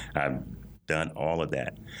moving. I've done all of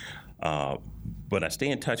that. But I stay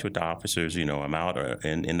in touch with the officers. I'm out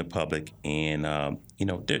in the public, and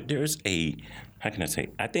there's a, how can I say?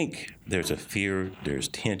 I think there's a fear, there's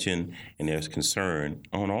tension, and there's concern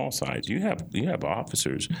on all sides. You have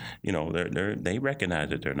officers. They recognize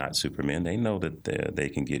that they're not Supermen. They know that they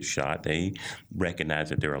can get shot. They recognize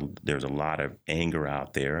that there's a lot of anger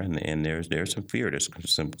out there, and there's some fear. There's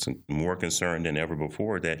some more concern than ever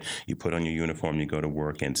before that you put on your uniform, you go to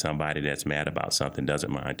work, and somebody that's mad about something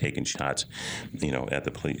doesn't mind taking shots, at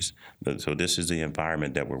the police. So this is the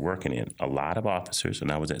environment that we're working in. A lot of officers,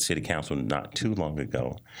 and I was at City Council not too long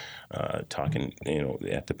ago, talking,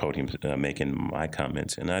 at the podium, making my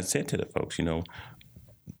comments, and I said to the folks,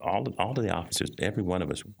 all of the officers, every one of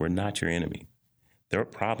us, we're not your enemy. There are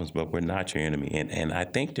problems, but we're not your enemy. And I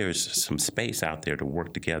think there's some space out there to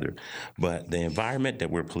work together. But the environment that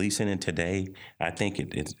we're policing in today, I think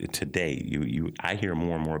today, I hear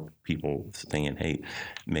more and more people saying, hey,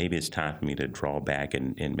 maybe it's time for me to draw back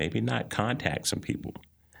and maybe not contact some people.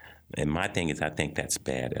 And my thing is, I think that's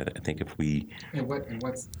bad. I think if we...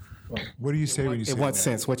 What do you say when you say that? In what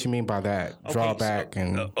sense? What you mean by that? Draw back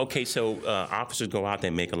and... So officers go out there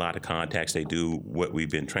and make a lot of contacts. They do what we've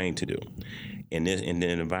been trained to do. In the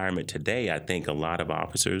environment today, I think a lot of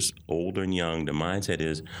officers, old and young, the mindset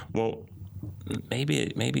is, well,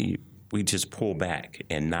 maybe we just pull back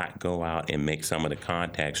and not go out and make some of the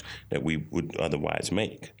contacts that we would otherwise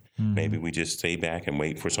make. Mm-hmm. Maybe we just stay back and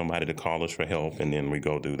wait for somebody to call us for help, and then we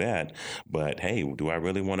go do that. But hey, do I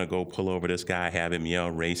really want to go pull over this guy, have him yell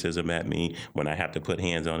racism at me when I have to put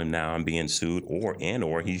hands on him? Now I'm being sued,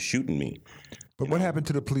 or he's shooting me. But what happened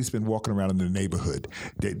to the policemen walking around in the neighborhood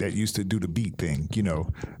that used to do the beat thing?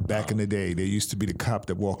 Back in the day, there used to be the cop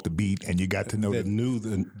that walked the beat, and you got to know knew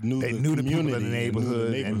the people in the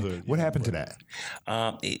neighborhood. And what happened to that?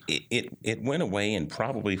 It went away, and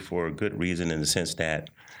probably for a good reason, in the sense that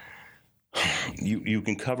You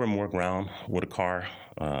can cover more ground with a car.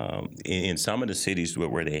 In some of the cities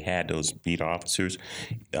where they had those beat officers,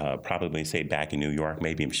 probably say back in New York,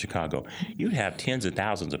 maybe in Chicago, you'd have tens of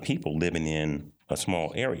thousands of people living in a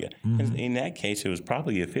small area. Mm-hmm. In that case, it was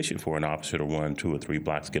probably efficient for an officer to run 2 or 3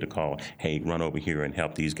 blocks, get a call, hey, run over here and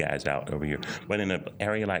help these guys out over here. But in an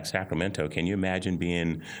area like Sacramento, can you imagine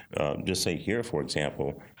being, just say here, for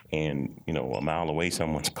example, and a mile away,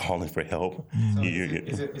 someone's calling for help? So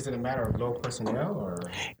is it a matter of low personnel, or?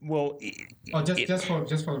 Well, just for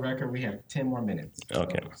the record, we have 10 more minutes.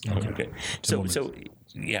 Okay. So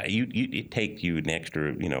yeah, it takes you an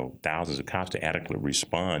extra thousands of cops to adequately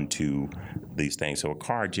respond to these things. So a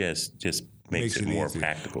car just makes it more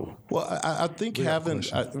practical. Well, I think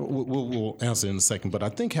we'll answer in a second, but I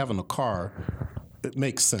think having a car, it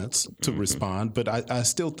makes sense to respond, but I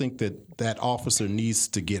still think that officer needs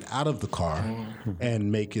to get out of the car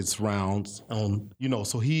and make his rounds on,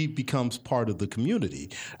 so he becomes part of the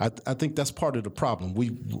community. I think that's part of the problem.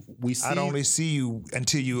 We see, I'd only see you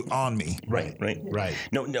until you on me. Right.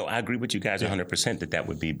 No, I agree with you guys 100% that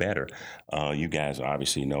would be better. You guys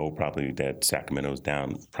obviously know probably that Sacramento's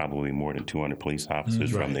down probably more than 200 police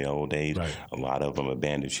officers from the old days. Right. A lot of them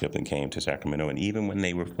abandoned ship and came to Sacramento, and even when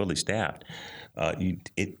they were fully staffed,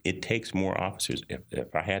 it takes more officers.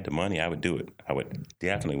 If I had the money, I would do it. I would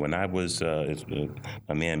definitely. When I was, as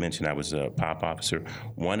a man mentioned, I was a POP officer.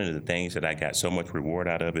 One of the things that I got so much reward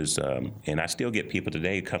out of is, and I still get people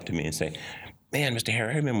today who come to me and say, man, Mr.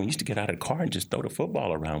 Harry, I remember we used to get out of the car and just throw the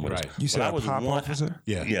football around with us. You said I was a POP officer?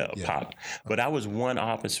 Yeah, POP. But I was one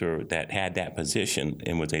officer that had that position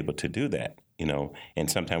and was able to do that. And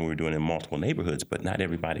sometimes we were doing it in multiple neighborhoods, but not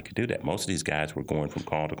everybody could do that. Most of these guys were going from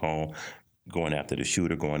call to call, going after the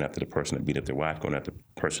shooter, going after the person that beat up their wife, going after the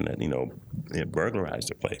person that burglarized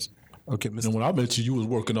the place. Okay, and when I met you, you was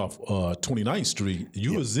working off 29th Street.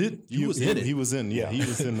 You was in it. He was in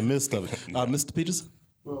the midst of it. Mr. Peters?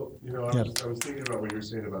 Well, I was thinking about what you were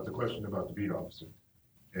saying about the question about the beat officer.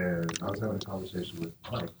 And I was having a conversation with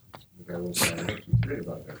Mike, the guy who was today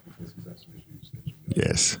about that, because he's had some issues.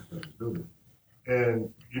 Yes.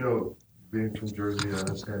 And, being from Jersey, I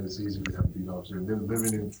understand it's easy to have a beat officer. And then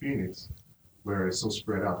living in Phoenix, where it's so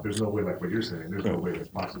spread out, there's no way, like what you're saying, there's no way that's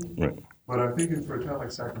possible. Right. But I'm thinking for a town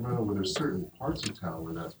like Sacramento, where there's certain parts of town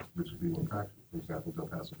which would be more practical. For example, Del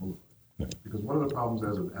Paso Boulevard. Because one of the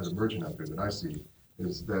problems as a merchant out there that I see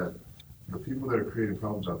is that the people that are creating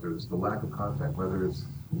problems out there is the lack of contact, whether it's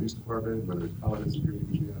the police department, whether it's Paladin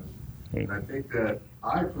Security. And I think that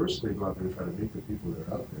I personally go out there and try to meet the people that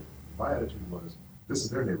are out there. My attitude was, this is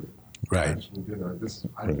their neighborhood. Right. I didn't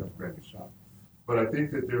have a brand new shop. But I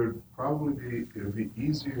think that it would be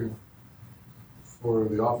easier for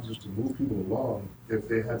the officers to move people along if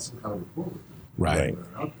they had some kind of rapport with them. Right.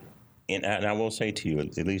 And I will say to you,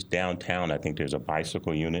 at least downtown, I think there's a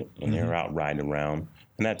bicycle unit, and they're out riding around.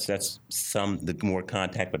 And that's the more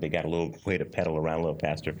contact, but they got a little way to pedal around a little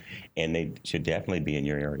faster, and they should definitely be in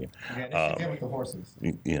your area. Yeah, they should get with the horses.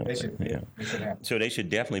 They should have. So they should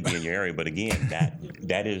definitely be in your area. But again,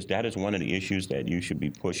 that is one of the issues that you should be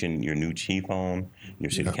pushing your new chief on,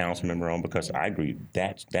 your city council member on, because I agree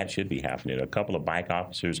that should be happening. A couple of bike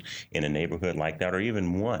officers in a neighborhood like that, or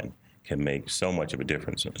even one, can make so much of a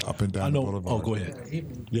difference. Up and down the boulevard. Oh, go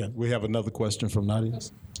ahead. Yeah, we have another question from Nadia.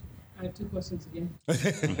 I have 2 questions again.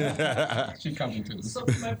 She comes into this. So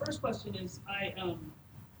my first question is, I'm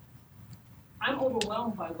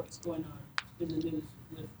overwhelmed by what's going on in the news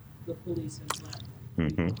with the police and black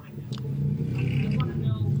right now. I want to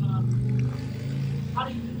know, how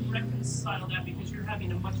do you reconcile that, because you're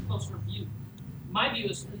having a much closer view. My view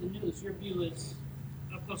is through the news. Your view is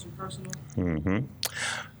up close and personal.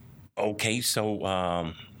 Okay,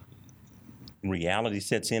 so reality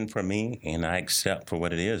sets in for me, and I accept for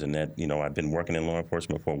what it is, and that, I've been working in law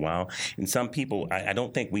enforcement for a while. And some people, I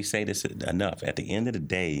don't think we say this enough. At the end of the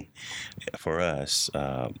day, for us,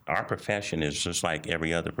 our profession is just like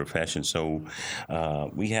every other profession. So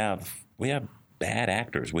we have bad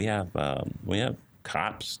actors. We have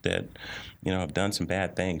cops that, have done some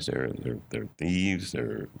bad things. They're thieves.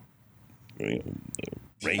 They're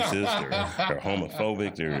racist, they're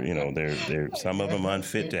homophobic, they're some of them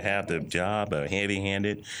unfit to have the job,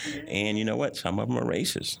 heavy-handed, and you know what? Some of them are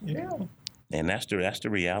racist. Yeah. And that's the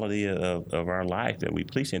reality of our life that we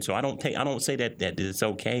police in. So I don't say that it's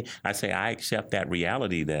okay. I say I accept that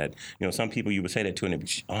reality that some people you would say that to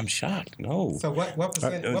and I'm shocked. No. So what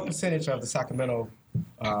percentage of the Sacramento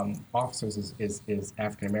officers is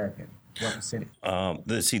African American? What percentage?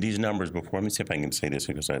 Let's see these numbers before. Let me see if I can say this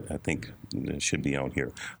because I think it should be on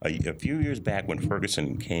here. A few years back when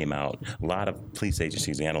Ferguson came out, a lot of police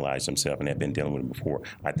agencies analyzed themselves and had been dealing with it before.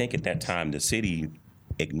 I think at that time the city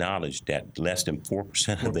acknowledged that less than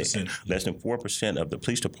 4% of the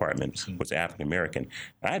police department was African American.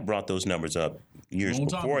 I had brought those numbers up years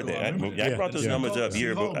before that. I brought those numbers up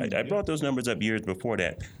I brought those numbers up years before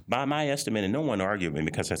that. By my estimate, and no one argued with me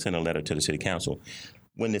because I sent a letter to the city council.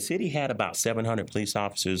 When the city had about 700 police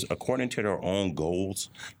officers, according to their own goals,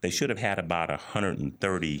 they should have had about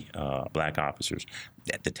 130 black officers.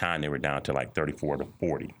 At the time, they were down to like 34 to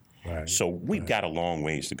 40. Right. So we've got a long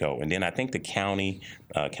ways to go. And then I think the county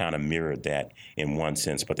kind of mirrored that in one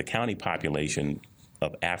sense. But the county population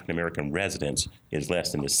of African-American residents is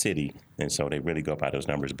less than the city. And so they really go by those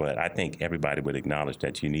numbers. But I think everybody would acknowledge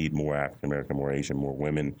that you need more African-American, more Asian, more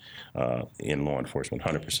women in law enforcement,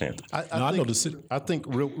 100%. I think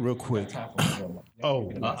real quick. I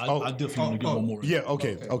definitely want to get one more. Yeah,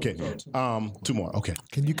 okay. Two more, okay.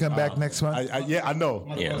 Can you come back next one? I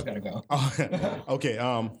know. Yeah. Gotta go. Okay,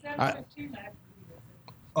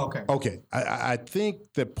 Okay, I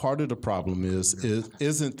think that part of the problem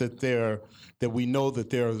isn't that we know that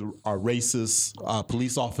there are racist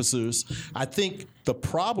police officers. I think the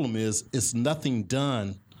problem is it's nothing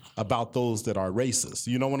done about those that are racist.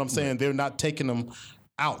 You know what I'm saying? Right. They're not taking them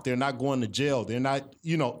out. They're not going to jail. They're not,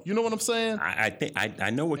 you know what I'm saying? I think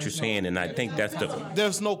I know what you're saying, and I think that's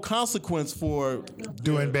there's no consequence for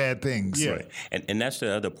doing bad things. Yeah. Right. And that's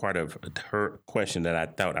the other part of her question that I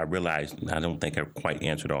thought I realized. I don't think I quite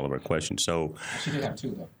answered all of her questions. So she did have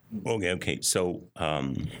two though. Okay. So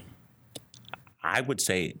I would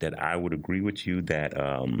say that I would agree with you that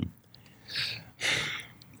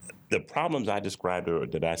the problems I described, or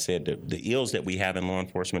that I said, the ills that we have in law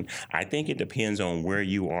enforcement, I think it depends on where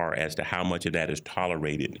you are as to how much of that is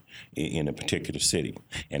tolerated in a particular city.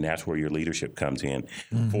 And that's where your leadership comes in.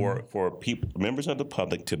 Mm-hmm. For people, members of the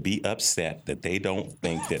public to be upset that they don't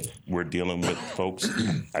think that we're dealing with folks,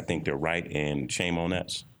 I think they're right, and shame on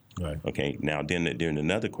us. Right. Okay. Now, then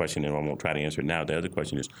another question, and I won't try to answer it now. The other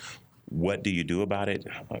question is, what do you do about it?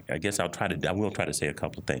 I guess I will try to say a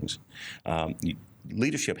couple of things.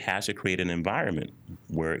 Leadership has to create an environment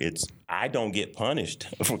where I don't get punished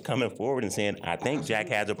for coming forward and saying, I think Jack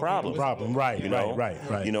has a problem. Right. You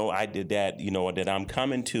know, I did that, that I'm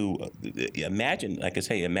coming to imagine, like I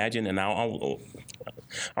say, and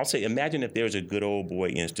I'll say, imagine if there's a good old boy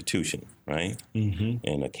institution, right? Mm-hmm.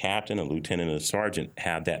 And a captain, a lieutenant, and a sergeant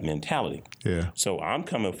have that mentality. Yeah. So I'm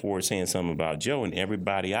coming forward saying something about Joe, and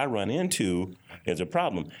everybody I run into is a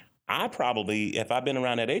problem. I probably, if I've been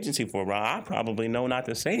around that agency for a while, I probably know not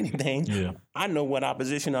to say anything. Yeah. I know what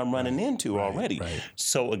opposition I'm running into already. Right.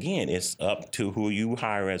 So again, it's up to who you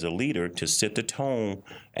hire as a leader to set the tone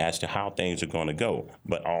as to how things are going to go.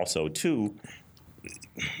 But also, too,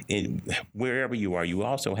 wherever you are, you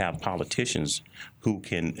also have politicians who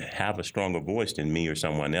can have a stronger voice than me or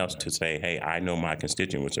someone else to say, hey, I know my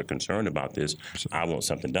constituents are concerned about this. I want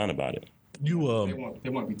something done about it. They want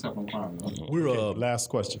to be tough on crime. We're last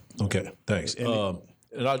question. Okay, thanks.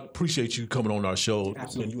 And I appreciate you coming on our show.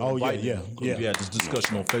 Absolutely. Yeah. We had this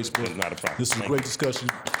discussion on Facebook. It's not a problem. This is a great discussion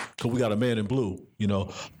because we got a man in blue.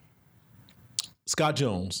 Scott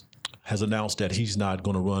Jones has announced that he's not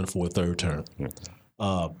going to run for a third term.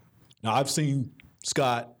 Now, I've seen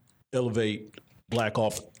Scott elevate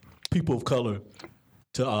people of color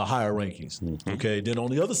to higher rankings. Mm-hmm. Okay, then on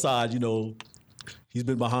the other side, he's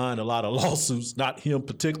been behind a lot of lawsuits, not him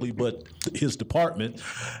particularly, but his department,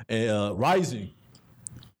 rising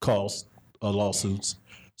costs of lawsuits.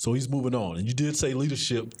 So he's moving on. And you did say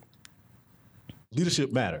leadership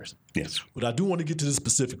matters. Yes. But I do want to get to this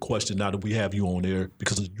specific question now that we have you on air,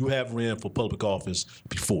 because you have ran for public office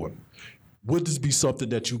before. Would this be something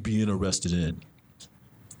that you'd be interested in?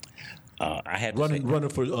 I had running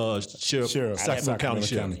for sheriff, Sacramento County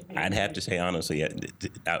Sheriff. I'd have to say honestly,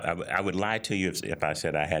 I would lie to you if I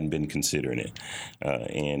said I hadn't been considering it.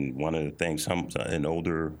 And one of the things, an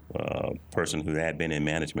older person who had been in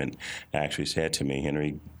management actually said to me,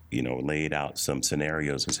 Henry, laid out some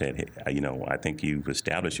scenarios and said, hey, I think you've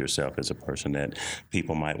established yourself as a person that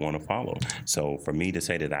people might want to follow. So for me to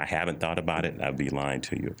say that I haven't thought about it, I'd be lying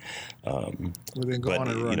to you.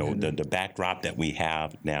 The backdrop that we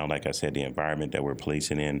have now, like I said, the environment that we're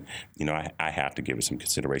policing in, I have to give it some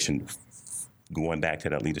consideration. Going back to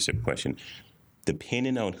that leadership question,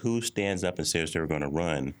 depending on who stands up and says they're going to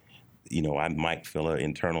run, I might feel an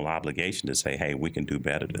internal obligation to say, hey, we can do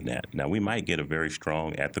better than that. Now, we might get a very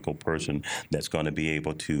strong, ethical person that's going to be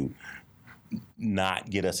able to not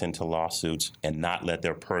get us into lawsuits and not let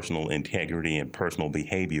their personal integrity and personal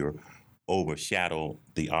behavior overshadow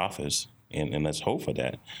the office. And let's hope for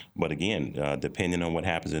that. But again, depending on what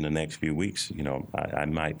happens in the next few weeks, I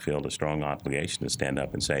might feel a strong obligation to stand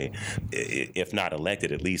up and say, if not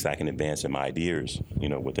elected, at least I can advance some ideas,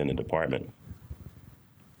 within the department.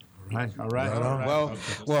 All right. Well,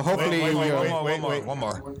 hopefully One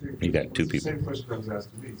more. You got two people. The same question that was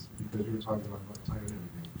asked to me, because you were talking about time and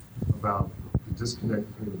everything, about the disconnect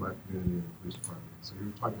between the Black community and the police department. So you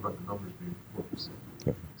were talking about the numbers being 4%.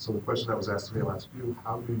 So the question that was asked to me, I'll ask you,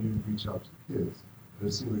 how do you reach out to kids? And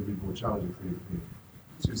it seems to be more challenging for you to me.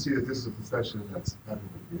 So you see that this is a profession that's having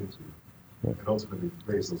to get into and ultimately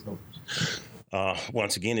raise those numbers.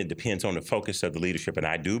 Once again, it depends on the focus of the leadership, and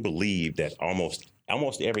I do believe that almost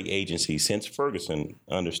every agency since Ferguson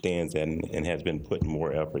understands that and has been putting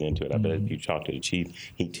more effort into it. I bet if you talk to the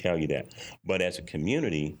chief, he'd tell you that. But as a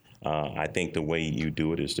community, I think the way you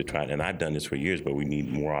do it is to try, and I've done this for years, but we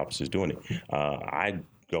need more officers doing it. I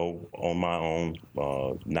go on my own,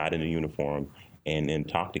 not in a uniform, and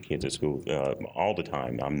talk to kids at school all the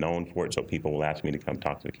time. I'm known for it, so people will ask me to come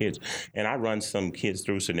talk to the kids. And I run some kids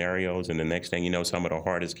through scenarios, and the next thing you know, some of the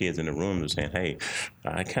hardest kids in the room are saying, hey,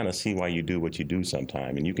 I kind of see why you do what you do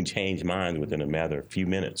sometime. And you can change minds within a matter of a few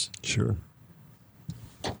minutes. Sure.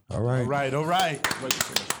 All right.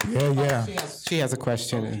 Yeah. she has a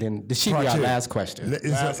question, and then this should be our last question.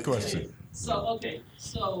 Last question.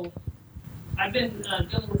 So I've been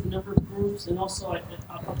dealing with a number of groups, and also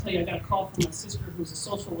I'll tell you, I got a call from my sister who's a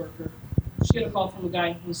social worker. She got a call from a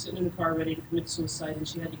guy who was sitting in the car ready to commit suicide, and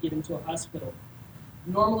she had to get him to a hospital.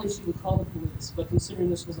 Normally she would call the police, but considering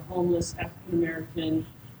this was a homeless African-American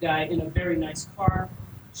guy in a very nice car,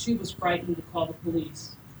 she was frightened to call the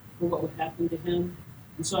police for what would happen to him.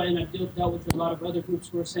 And so I've dealt with a lot of other groups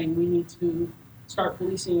who are saying we need to start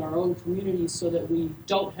policing our own communities so that we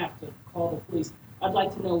don't have to call the police. I'd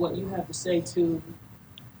like to know what you have to say to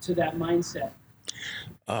that mindset.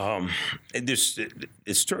 There's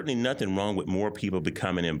certainly nothing wrong with more people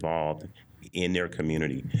becoming involved in their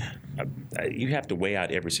community. You have to weigh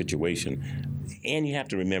out every situation, and you have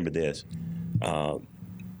to remember this.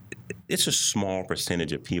 It's a small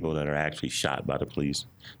percentage of people that are actually shot by the police.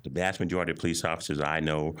 The vast majority of police officers I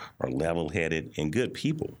know are level-headed and good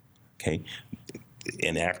people, okay?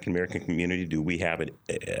 In the African-American community, do we have a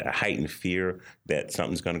heightened fear that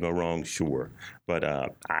something's going to go wrong? Sure. But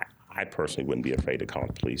I personally wouldn't be afraid to call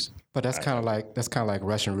the police. But that's kind of like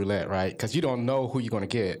Russian roulette, right? Because you don't know who you're going to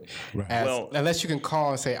get, unless you can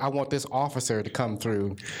call and say, "I want this officer to come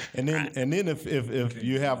through." And then if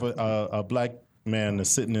you have a black man that's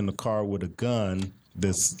sitting in the car with a gun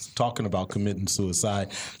that's talking about committing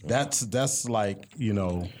suicide, that's like,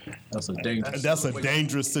 that's a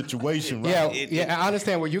dangerous situation, right? Yeah, I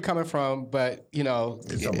understand where you're coming from, but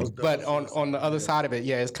but on the other side of it,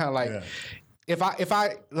 it's kind of like. Yeah. If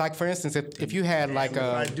I like, for instance, if you had like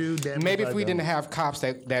maybe if we didn't have cops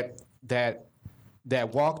that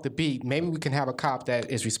walk the beat, maybe we can have a cop that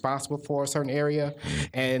is responsible for a certain area,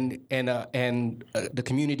 and the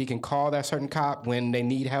community can call that certain cop when they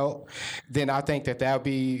need help. Then I think that would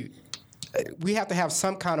be. We have to have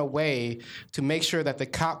some kind of way to make sure that the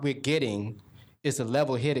cop we're getting is a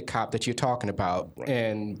level-headed cop that you're talking about,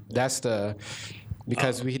 and that's the.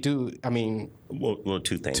 Because we do, well,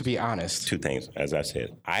 two things. To be honest. Two things. As I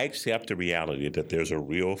said, I accept the reality that there's a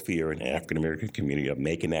real fear in the African-American community of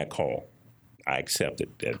making that call. I accept it.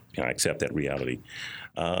 I accept that reality.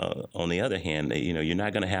 On the other hand, you're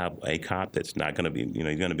not going to have a cop that's not going to be,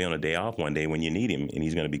 he's going to be on a day off one day when you need him, and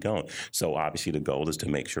he's going to be gone. So obviously the goal is to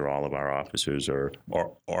make sure all of our officers are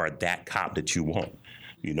that cop that you want.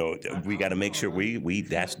 We got to make sure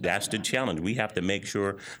that's the challenge. We have to make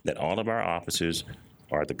sure that all of our officers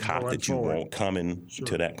are the cop that you want coming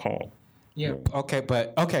to that call. Yeah. Okay.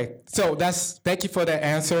 So thank you for that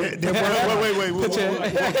answer. Wait.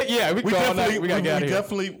 Yeah, we gotta get out of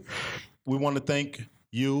here. We want to thank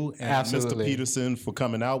you and Mr. Peterson for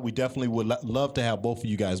coming out. We definitely would love to have both of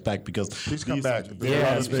you guys back because please come back.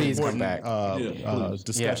 Please come back.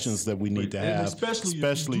 Discussions that we need to have,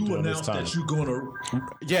 especially during this time. That you're gonna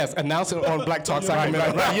announce it on Black Talk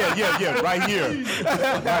Sacramento. Right here.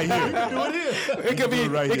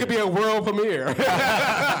 It could be a world premiere.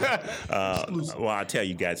 Well, I'll tell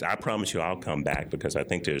you guys, I promise you I'll come back because I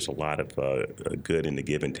think there's a lot of good in the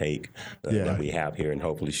give and take that we have here, and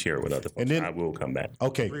hopefully share it with other folks. And then I will come back.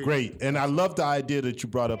 Okay, great. And I love the idea that you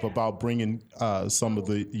brought up about bringing some of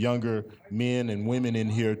the younger men and women in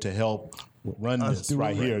here to help run this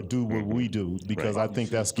right here, do what we do, because I think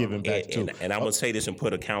that's giving back too. And I'm going to say this and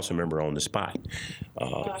put a council member on the spot.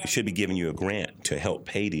 Should be giving you a grant to help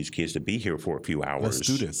pay these kids to be here for a few hours. Let's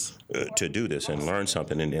do this. To do this and learn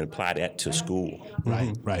something and apply that to school.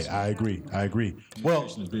 Right. I agree. Well,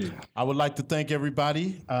 I would like to thank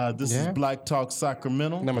everybody. This is Black Talk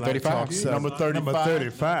Sacramento. Number 35. Number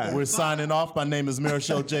 35. We're signing off. My name is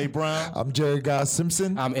Marichelle J. Brown. I'm Jerry God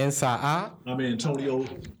Simpson. I'm Inside. I'm Antonio,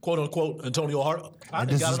 quote unquote, Antonio Harvey. And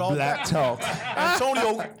this is Black Talk.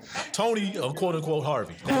 Tony, quote unquote,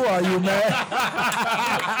 Harvey. Who are you, man?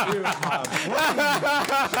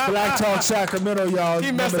 Black Talk Sacramento, y'all.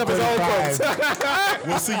 He messed up his own quotes.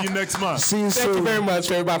 We'll see you next month. See you soon. Thank you very much,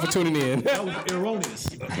 everybody, for tuning in. That was erroneous.